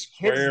Meijer's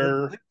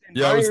Square.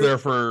 I was there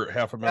for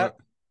half a minute.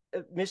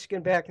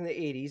 Michigan back in the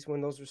 80s when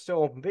those were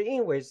still open. But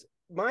anyways,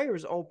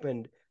 Meijer's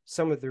opened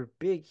some of their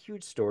big,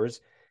 huge stores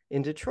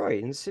in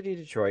Detroit, in the city of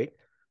Detroit.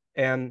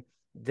 And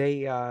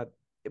they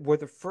were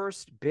the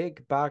first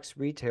big box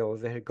retailer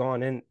that had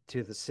gone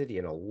into the city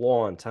in a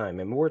long time.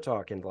 I mean, we're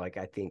talking like,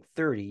 I think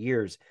 30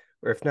 years,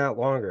 or if not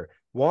longer.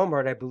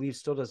 Walmart, I believe,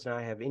 still does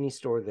not have any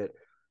store that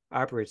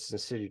operates in the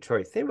city of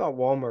Detroit. The thing about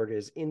Walmart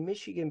is in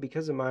Michigan,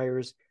 because of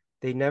Meijer's,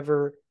 they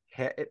never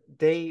had,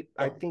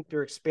 I think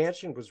their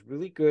expansion was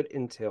really good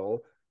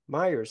until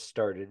Meijer's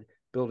started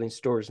building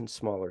stores in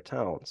smaller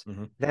towns.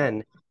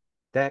 Then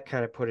that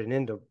kind of put an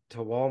end to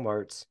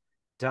Walmart's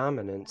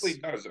dominance. It really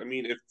does. I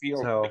mean, it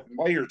feels So like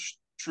Myers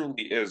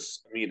truly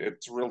is. I mean,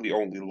 it's really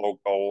only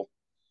local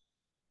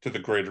to the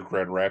greater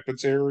Grand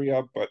Rapids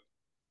area, but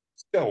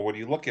still, when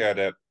you look at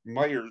it,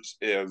 Myers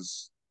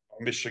is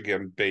a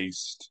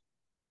Michigan-based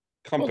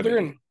Well, company. they're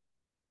in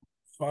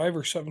 5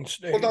 or 7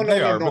 states. Well,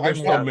 They are, but they're I'm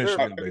still talking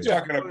Michigan about, I'm based.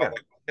 talking Oh, about yeah. like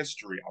the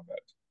history of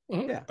it.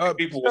 Mhm. yeah,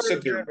 People will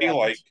sit there and be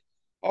like,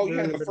 "Oh They're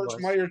yeah, in the the first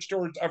Midwest. Myers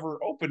stores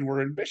ever opened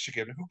were in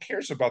Michigan." Who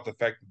cares about the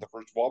fact that the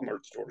first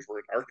Walmart stores were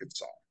in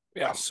Arkansas?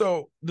 Yeah.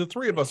 So the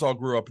three of us all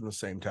grew up in the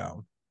same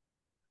town.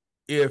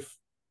 If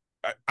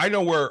I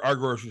know where our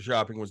grocery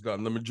shopping was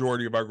done, the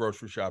majority of our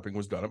grocery shopping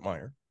was done at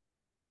Meijer.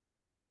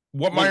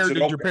 What When's Meijer it did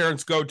your open?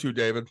 parents go to,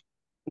 David?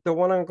 The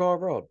one on Gall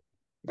Road.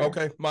 Yeah.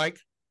 Okay, Mike.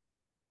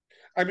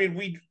 I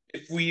mean,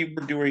 if we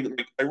were doing,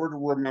 like, I were to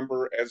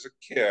remember as a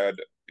kid,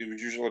 it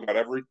was usually about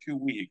every 2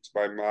 weeks.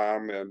 My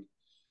mom and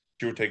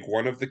she would take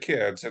one of the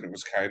kids, and it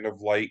was kind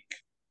of like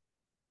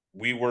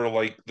we were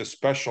like the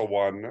special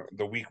one.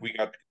 The week we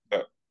got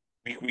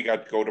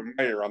to go to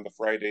Meyer on the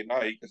Friday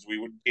night because we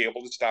would be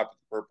able to stop at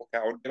the Purple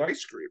Cow and get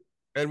ice cream.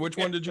 And which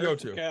one did you go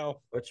to?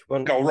 Cow. Which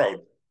one? Gull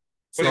Road.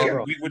 But So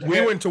again,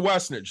 we went to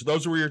Westnedge.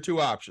 Those were your two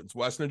options: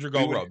 Westnedge or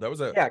Gull would- Road. That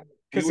was it. Yeah, we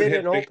because would they hit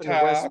didn't Big open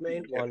the West Top,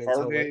 Main we one hit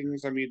until like,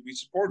 Hardings. I mean, we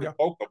supported Yeah.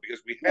 local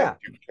because we Yeah. had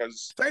to,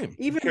 because Same.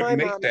 we even couldn't my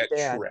make mom that and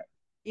dad. trip.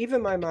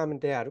 Even my mom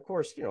and dad, of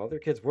course, you know, their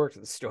kids worked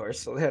at the store,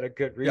 so they had a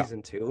good Yeah.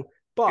 reason to.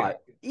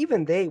 But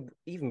even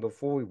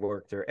before we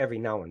worked there, every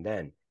now and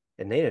then,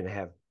 and they didn't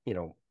have, you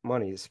know,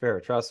 money to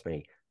spare, trust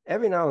me.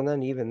 Every now and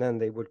then, even then,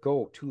 they would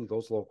go to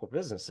those local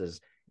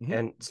businesses Mhm.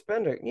 and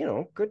spend a, you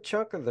know, good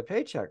chunk of the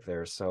paycheck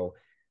there. So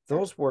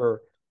those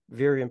were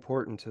very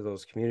important to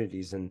those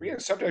communities. And Yeah,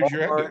 sometimes you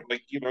had to, Walmart,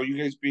 like, you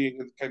guys being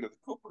in kind of the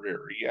Cooper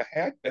area, you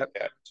had to Yep.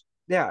 hit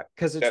yeah,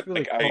 because it's that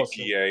really like close.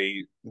 And-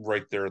 IGA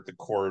right there at the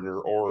corner,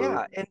 or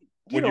yeah, and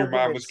you when know, your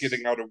when mom was it's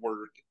getting out of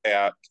work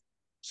at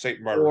St.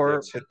 or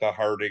Margaret's, hit the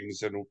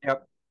Hardings and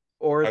yep.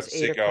 Or it's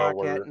Otsego 8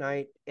 o'clock at or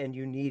night and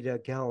you need a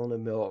gallon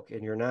of milk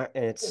and you're not,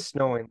 and it's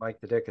snowing like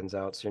the dickens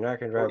out. So you're not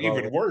going to or drive all the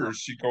even way.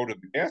 worse, you go to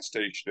the gas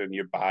station and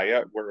you buy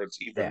it where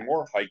it's even Yeah.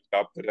 more hiked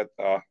up than at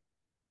the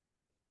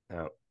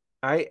No.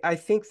 I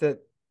think that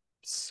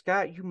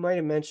Scott, you might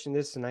have mentioned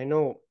this, and I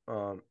know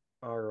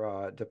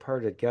our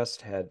departed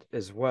guest had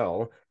as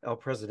well, El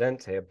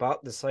Presidente,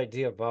 about this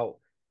idea about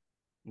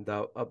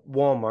the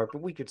Walmart,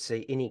 but we could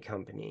say any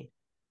company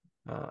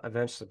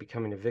eventually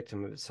becoming a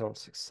victim of its own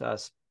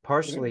success,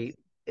 partially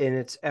in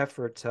its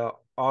effort to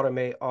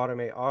automate.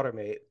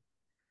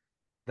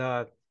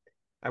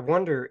 I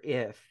wonder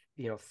if,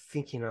 you know,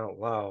 thinking out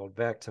loud,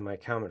 back to my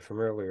comment from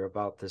earlier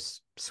about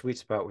this sweet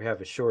spot we have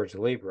a shortage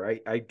of labor,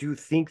 I do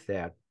think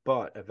that,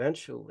 but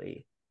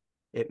eventually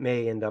it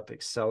may end up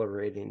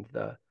accelerating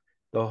the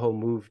whole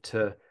move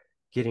to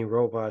getting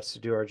robots to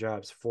do our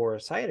jobs for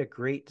us. I had a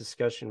great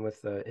discussion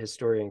with a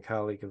historian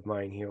colleague of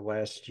mine here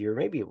last year.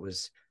 Maybe it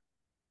was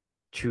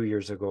 2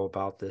 years ago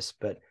about this,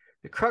 but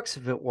the crux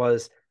of it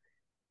was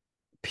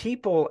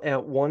people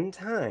at one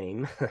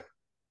time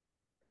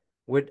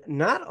would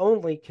not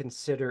only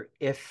consider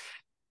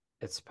if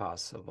it's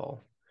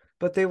possible,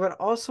 but they would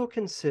also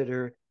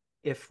consider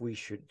if we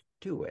should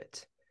do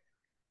it.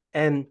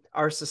 And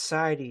our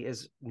society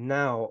is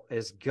now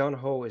as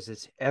gung-ho as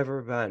it's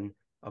ever been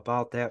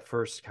about that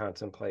first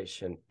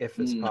contemplation, if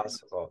it's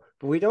possible.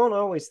 But we don't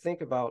always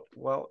think about,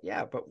 well,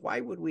 yeah, but why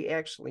would we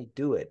actually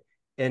do it?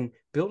 And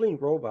building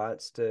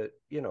robots to,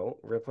 you know,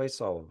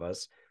 replace all of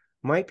us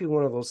might be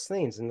one of those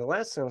things. And the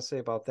last thing I'll say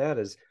about that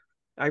is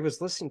I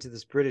was listening to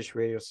this British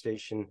radio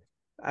station.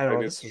 I don't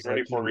know, this was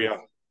ready like for you.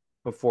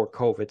 before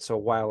COVID, so a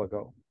while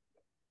ago.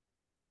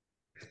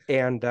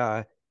 And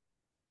the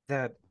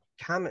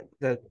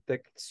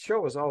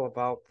show was all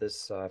about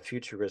this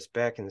futurist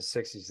back in the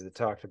 60s that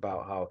talked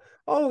about how,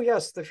 oh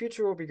yes, the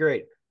future will be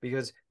great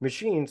because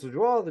machines will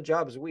do all the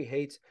jobs that we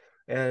hate,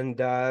 and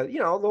you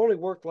know, the only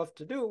work left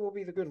to do will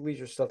be the good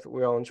leisure stuff that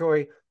we all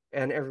enjoy,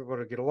 and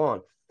everybody will get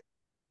along.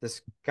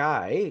 This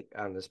guy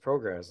on this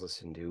program I was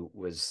listening to,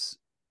 was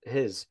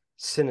his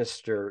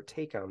sinister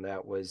take on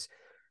that was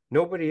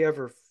nobody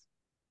ever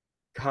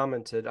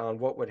commented on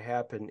what would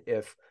happen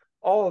if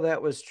all of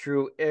that was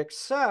true,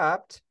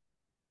 except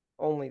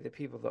only the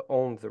people that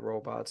owned the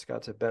robots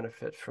got to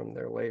benefit from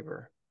their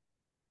labor.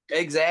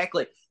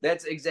 Exactly.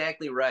 That's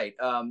exactly right.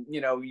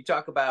 You know, you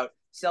talk about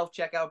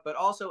self-checkout, but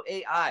also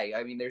AI.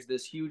 I mean, there's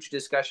this huge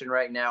discussion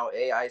right now.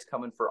 AI is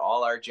coming for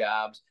all our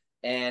jobs.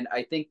 And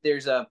I think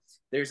there's a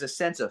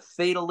sense of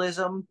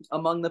fatalism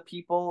among the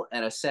people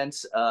and a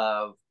sense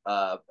of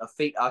a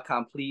fait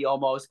accompli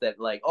almost, that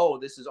like, oh,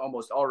 this is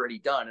almost already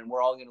done and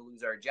we're all going to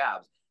lose our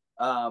jobs.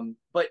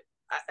 But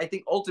I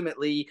think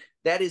ultimately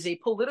that is a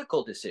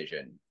political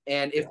decision.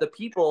 And if the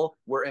people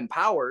were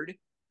empowered,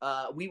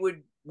 we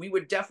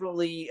would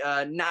definitely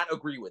not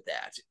agree with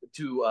that,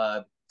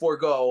 to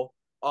forego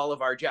all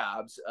of our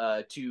jobs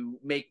to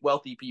make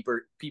wealthy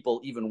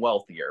people even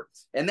wealthier.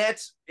 And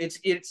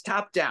it's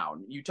top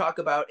down. You talk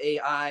about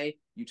AI,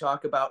 you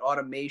talk about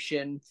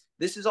automation.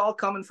 This is all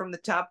coming from the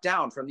top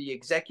down, from the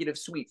executive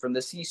suite, from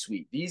the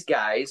C-suite. These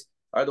guys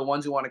are the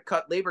ones who want to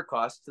cut labor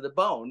costs to the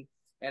bone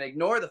and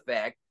ignore the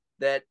fact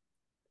that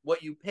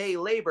what you pay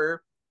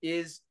labor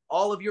is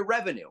all of your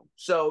revenue.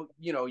 So,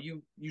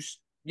 you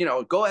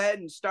go ahead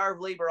and starve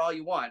labor all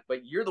you want,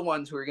 but you're the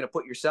ones who are going to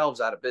put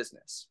yourselves out of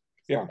business.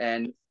 Yeah.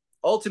 And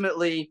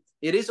ultimately,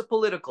 it is a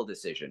political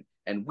decision,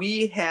 and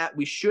we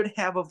should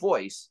have a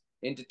voice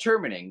in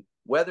determining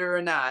whether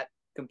or not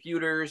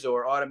computers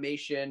or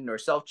automation or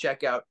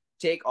self-checkout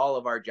take all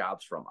of our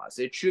jobs from us.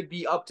 It should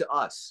be up to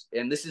us.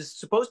 And this is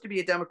supposed to be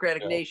a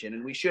democratic nation,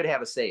 and we should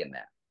have a say in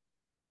that.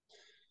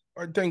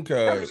 I think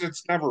because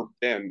it's never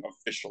been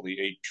officially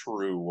a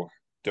true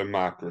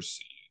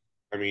democracy.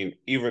 I mean,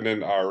 even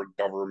in our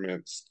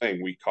government's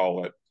thing, we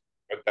call it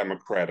a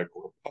democratic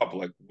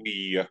republic.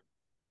 We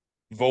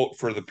vote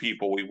for the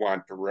people we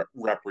want to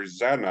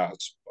represent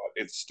us,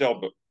 but it's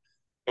still,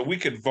 but we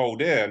could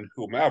vote in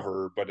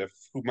whomever, but if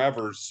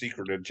whomever's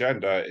secret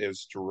agenda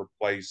is to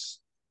replace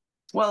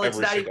it's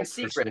not even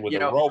secret.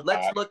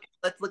 Let's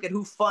look at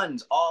who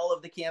funds all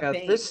of the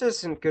campaigns. This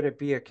isn't going to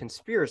be a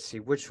conspiracy,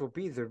 which will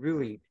be the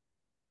really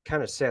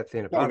kind of sad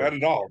thing about it. No, not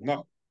at all.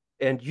 No.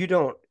 And you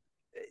don't,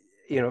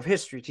 if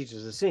history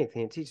teaches us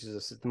anything, it teaches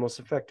us that the most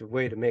effective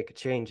way to make a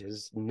change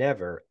is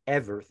never,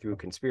 ever through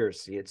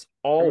conspiracy. It's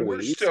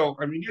always. You're still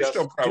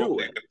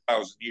probably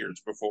 1,000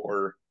 years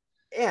before.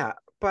 Yeah,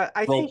 but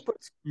I think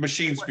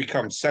machines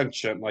become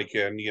sentient, like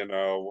in,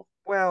 the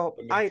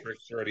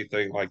Matrix or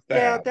anything like that.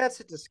 Yeah, that's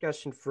a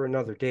discussion for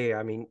another day.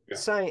 I mean,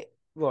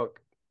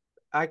 look,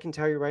 I can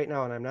tell you right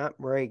now, and I'm not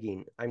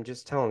bragging, I'm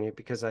just telling you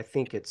because I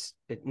think it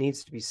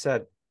needs to be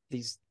said.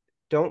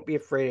 Don't be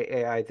afraid of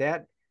AI.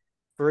 That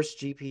first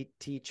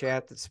GPT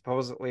chat that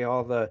supposedly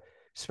all the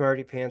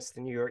smarty pants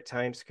the New York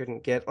Times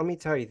couldn't get. Let me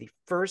tell you, the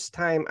first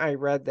time I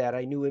read that,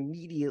 I knew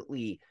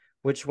immediately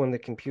which one the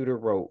computer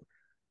wrote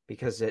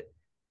because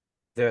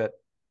the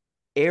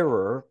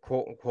error,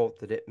 quote unquote,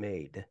 that it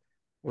made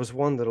was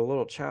one that a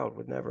little child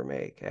would never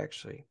make,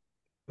 actually,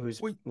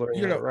 who's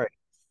learning how to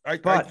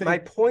write. My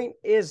point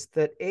is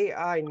that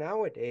AI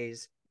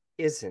nowadays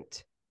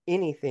isn't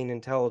anything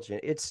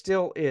intelligent. It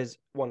still is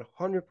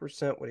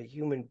 100% what a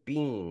human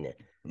being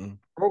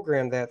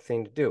programmed that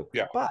thing to do.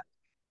 Yeah. But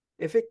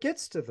if it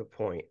gets to the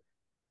point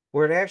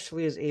where it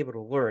actually is able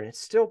to learn, it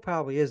still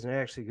probably isn't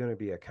actually going to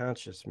be a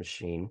conscious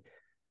machine.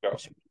 Yeah.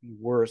 Which would be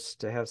worse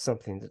to have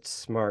something that's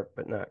smart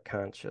but not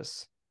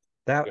conscious.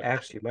 That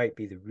actually might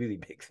be the really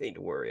big thing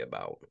to worry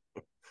about.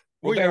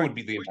 Well, that would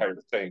be the entire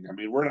thing. I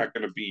mean, we're not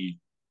going to be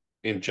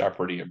in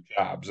jeopardy of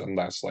jobs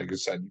unless, like I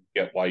said, you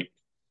get like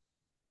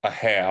a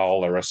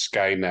HAL or a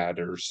Skynet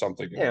or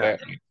something of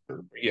that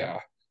nature. Yeah.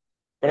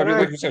 But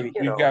like I said,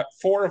 we've got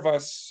 4 of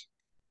us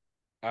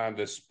on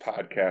this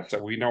podcast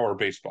that we know are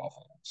baseball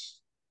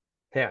fans.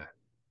 Yeah.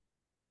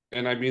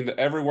 And I mean,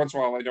 every once in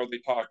a while, I know they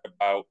talk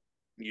about,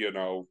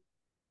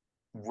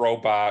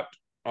 robot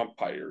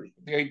umpires.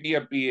 The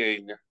idea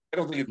being, I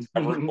don't think it's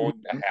ever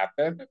going to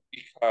happen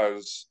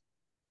because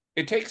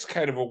it takes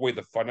kind of away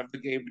the fun of the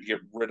game to get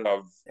rid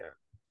of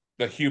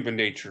the human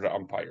nature to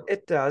umpire.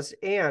 It does,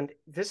 and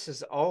this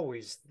is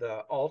always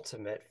the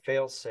ultimate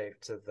failsafe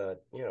to the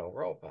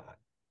robot.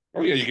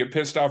 Oh yeah, you get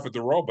pissed off at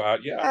the robot.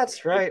 Yeah,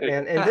 that's right,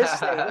 man. And this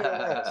thing,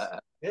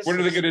 what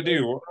are they going to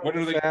do? What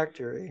are they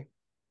factory?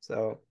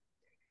 So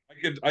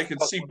I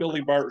could see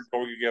Billy Martin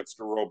going against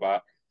a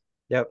robot.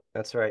 Yep,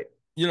 that's right.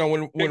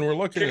 When we're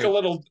looking kick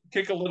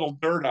a little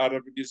dirt out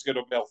of it, he's going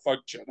to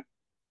malfunction.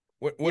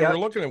 When we're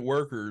looking at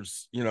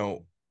workers,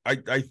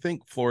 I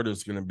think Florida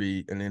is going to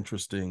be an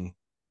interesting,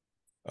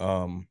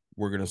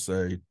 we're going to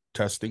say,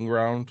 testing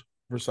ground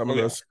for some of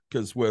this,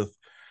 because with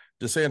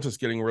DeSantis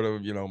getting rid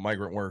of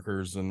migrant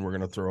workers, and we're going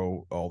to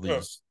throw all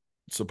these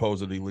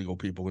supposed illegal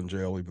people in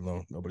jail, even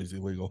though nobody's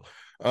illegal.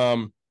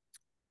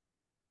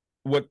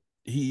 What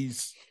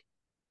he's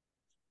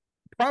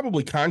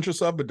probably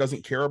conscious of but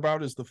doesn't care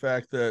about is the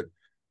fact that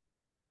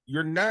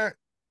you're not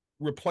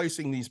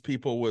replacing these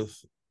people with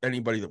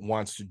anybody that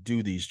wants to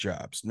do these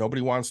jobs.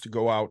 Nobody wants to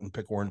go out and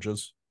pick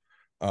oranges.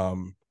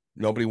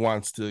 Nobody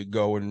wants to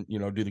go and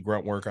do the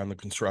grunt work on the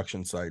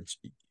construction sites.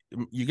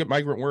 You get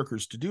migrant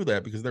workers to do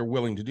that because they're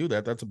willing to do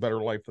that. That's a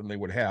better life than they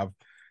would have,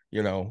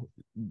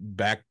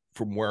 back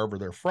from wherever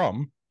they're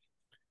from.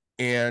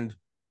 And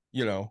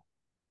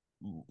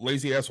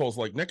lazy assholes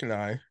like Nick and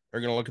I are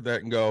going to look at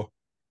that and go,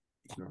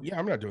 yeah,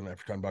 I'm not doing that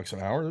for $10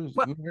 an hour.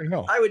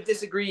 Well, I would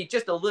disagree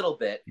just a little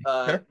bit.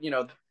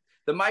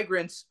 The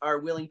migrants are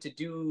willing to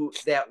do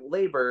that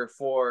labor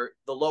for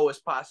the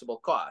lowest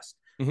possible cost.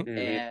 Mm-hmm.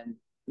 And,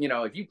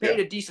 if you paid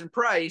a decent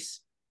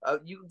price,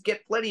 you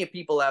get plenty of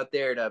people out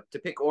there to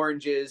pick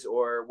oranges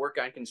or work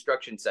on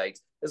construction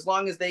sites, as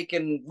long as they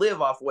can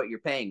live off what you're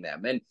paying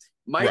them. And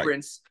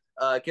migrants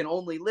can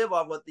only live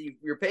off what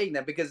you're paying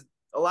them because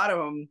a lot of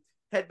them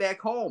head back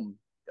home.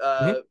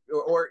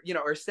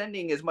 Or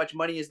sending as much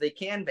money as they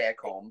can back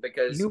home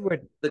because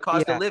the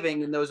cost of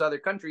living in those other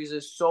countries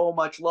is so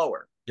much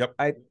lower. Yep.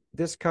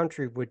 This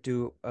country would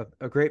do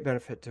a great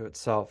benefit to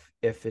itself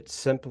if it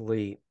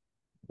simply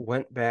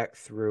went back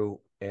through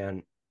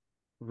and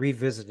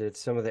revisited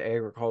some of the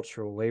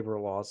agricultural labor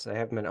laws that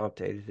haven't been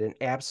updated in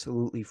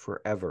absolutely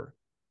forever.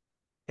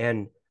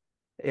 And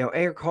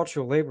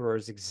agricultural labor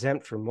is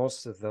exempt from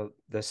most of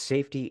the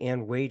safety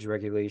and wage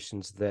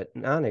regulations that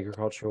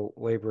non-agricultural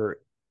labor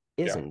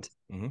isn't.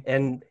 Yeah. Mm-hmm.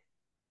 And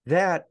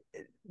that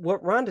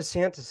what Ron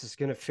DeSantis is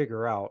going to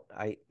figure out,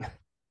 I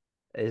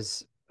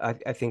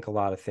think a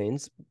lot of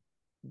things.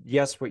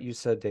 Yes, what you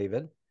said,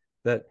 David,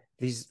 that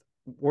these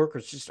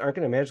workers just aren't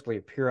going to magically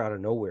appear out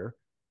of nowhere,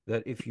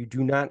 that if you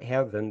do not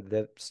have them,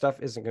 that stuff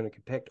isn't going to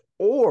get picked,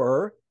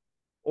 or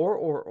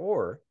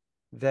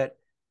that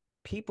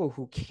people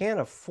who can't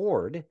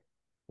afford,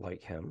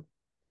 like him,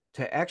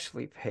 to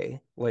actually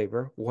pay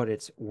labor what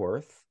it's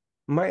worth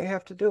might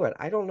have to do it.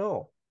 I don't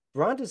know.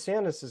 Ron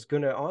DeSantis is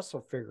going to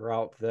also figure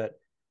out that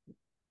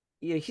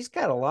he's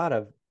got a lot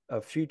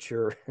of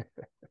future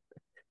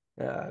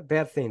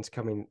bad things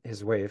coming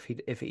his way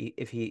if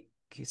he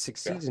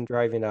succeeds in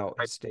driving out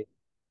his state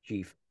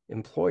chief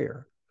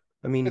employer.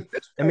 I mean,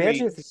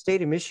 imagine if the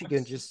state of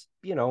Michigan just,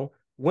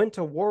 went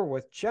to war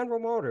with General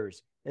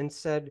Motors and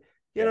said,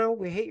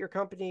 we hate your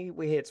company,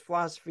 we hate its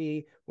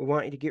philosophy, we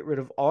want you to get rid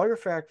of all your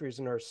factories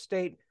in our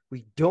state,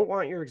 we don't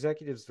want your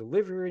executives to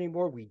live here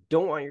anymore, we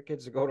don't want your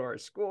kids to go to our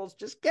schools,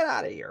 just get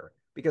out of here.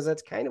 Because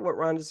that's kind of what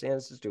Ron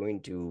DeSantis is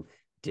doing to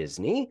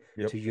Disney,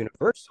 to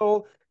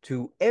Universal,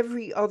 to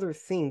every other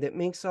thing that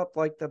makes up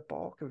like the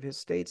bulk of his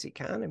state's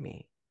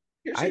economy.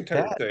 Here's the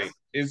entire thing.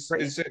 Is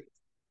it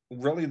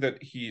really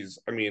that he's,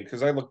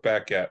 because I look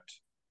back at,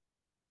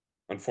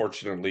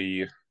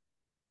 unfortunately,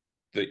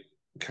 the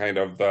kind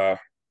of the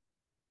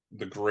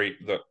great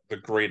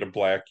of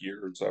black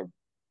years of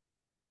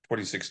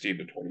 2016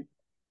 to 20,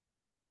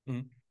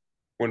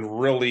 when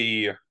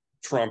really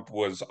Trump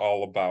was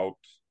all about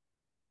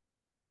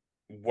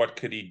what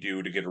could he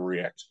do to get a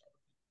reaction.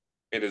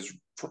 And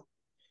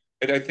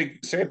I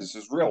think DeSantis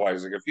is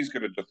realizing if he's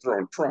going to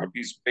dethrone Trump,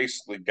 he's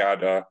basically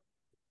got to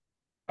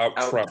out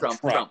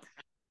Trump.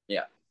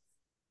 Yeah.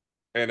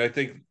 And I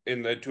think,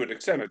 to an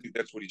extent, I think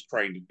that's what he's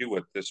trying to do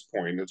at this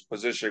point. Is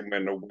position him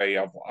in a way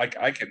of I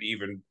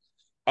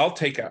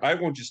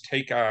won't just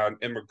take on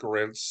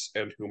immigrants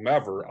and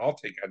whomever. I'll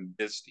take on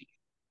Disney.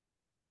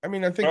 I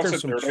think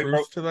there's some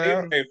truth to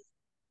that. Dave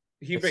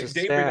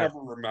may never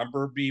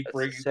remember me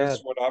bringing this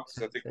one up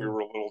because I think we were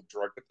a little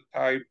drunk at the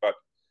time, but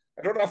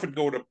I don't often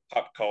go to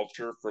pop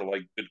culture for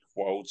like good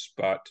quotes,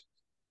 but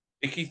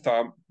Icky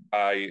Thump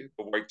by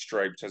the White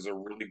Stripes has a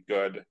really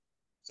good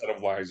set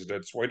of lines in it.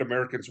 It's white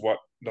Americans want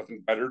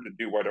nothing better to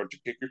do. Why don't you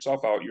kick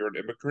yourself out? You're an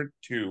immigrant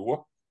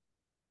too.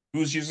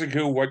 Who's using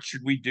who? What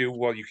should we do?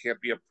 Well, you can't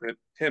be a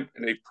pimp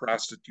and a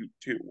prostitute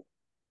too.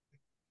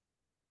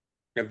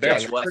 And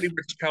that's pretty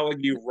much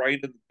telling you right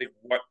in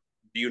what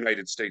the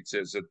United States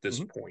is at this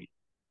point.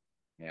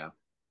 Yeah.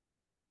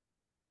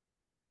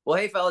 Well,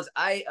 hey, fellas,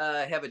 I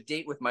have a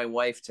date with my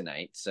wife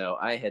tonight, so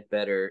I had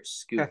better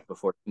scoot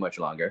before too much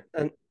longer.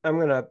 And I'm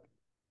going to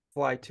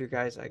fly too,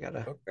 guys. I got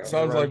to.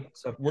 Sounds like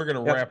we're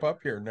going to wrap up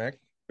here, Nick.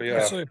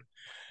 Yeah. So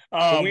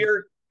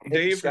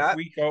Dave, if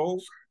we go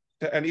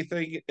to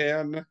anything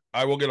in...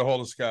 I will get a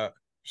hold of Scott.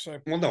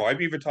 Well, no,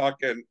 I'm even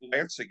talking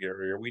Lansing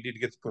area. We need to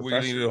get the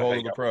professor. We need to hold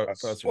of the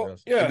professor. Well,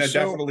 yeah, and then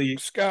definitely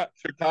Scott.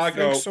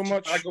 Chicago. Thanks so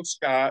much. Chicago,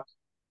 Scott.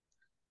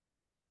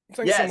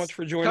 Thanks so much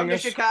for joining us. Come to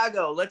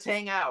Chicago. Let's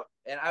hang out.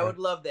 And I would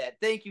love that.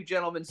 Thank you,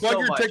 gentlemen, Plug so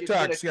your much.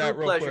 TikTok, it's been a Scott,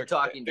 true pleasure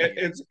talking to you.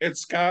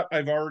 It's Scott.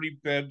 I've already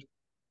been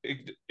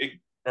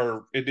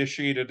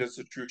initiated as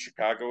a true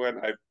Chicagoan.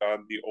 I've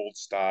done the old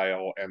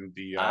style and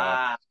the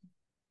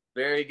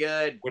very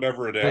good.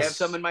 Whatever it is. I have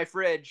some in my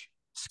fridge.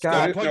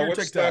 Scott, plug your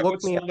TikTok.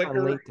 Look me up on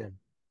LinkedIn.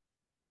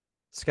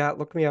 Scott,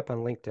 look me up on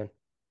LinkedIn.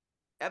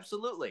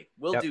 Absolutely.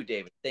 Will do,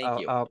 David.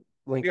 Thank you.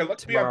 Link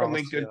look me up on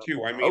LinkedIn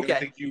too. I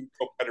think you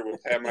go better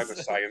with him. I'm a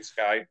science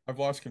guy. I've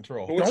lost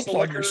control. Don't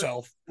plug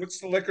yourself. What's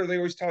the liquor they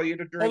always tell you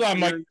to drink? Hold on,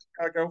 Mike. In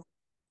Chicago?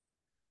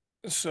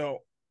 So,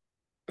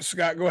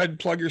 Scott, go ahead and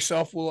plug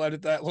yourself. We'll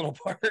edit that little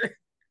part.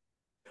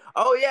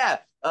 Oh, yeah.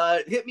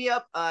 Hit me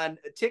up on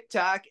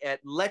TikTok at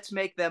Let's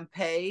Make Them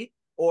Pay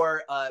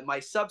or my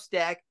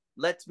Substack,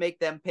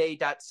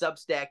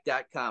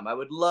 letsmakethempay.substack.com. I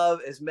would love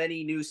as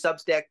many new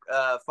Substack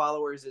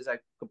followers as I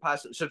could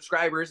possibly,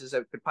 subscribers as I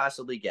could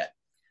possibly get.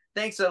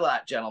 Thanks a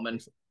lot,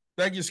 gentlemen.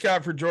 Thank you,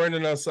 Scott, for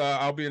joining us.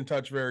 I'll be in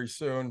touch very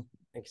soon.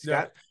 Thanks,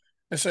 Scott.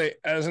 I say,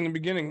 as in the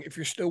beginning, if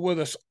you're still with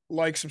us,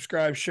 like,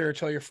 subscribe, share,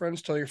 tell your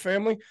friends, tell your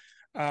family.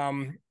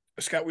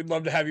 Scott, we'd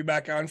love to have you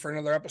back on for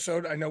another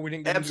episode. I know we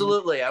didn't get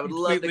Absolutely. I would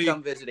love to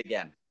come visit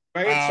again.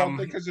 Can I add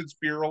something because it's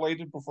beer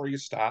related before you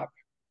stop?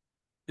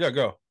 Yeah,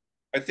 go.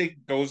 I think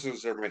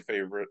Gozas are my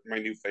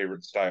new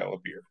favorite style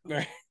of beer.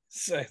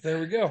 So there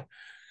we go.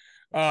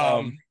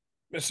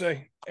 We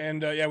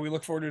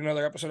look forward to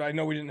another episode. I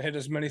know we didn't hit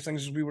as many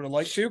things as we would have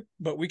liked to,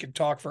 but we could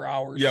talk for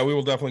hours. Yeah, we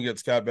will definitely get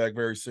Scott back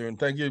very soon.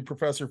 Thank you,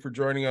 Professor, for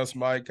joining us.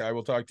 Mike, I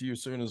will talk to you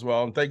soon as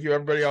well. And thank you,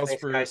 everybody else,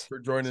 for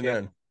joining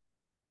in.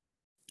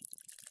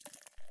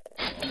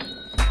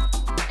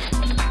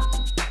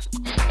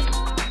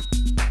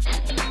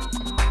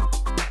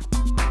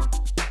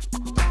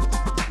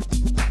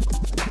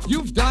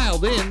 You've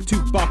dialed in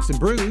to Bucks and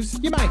Brews,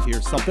 you might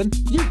hear something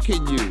You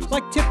can use.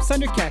 like tips on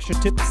your cash or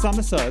tips on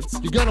the suds.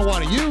 You're gonna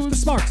want to The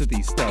use. smarts of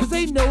these Cause stuff.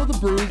 they know the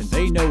brews. And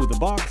they know the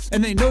Bucks,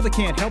 and they know they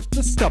can't help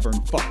the stubborn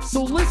fucks.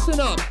 So listen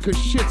up, cause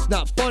shit's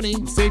not funny.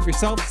 And save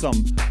yourself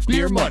some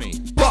Beer money.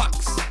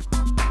 Bucks.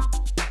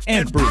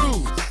 and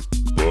brews.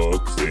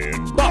 Bucks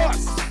and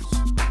Bucks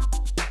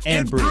Brews.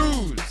 and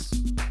brews.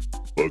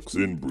 Bucks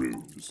and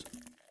Brews.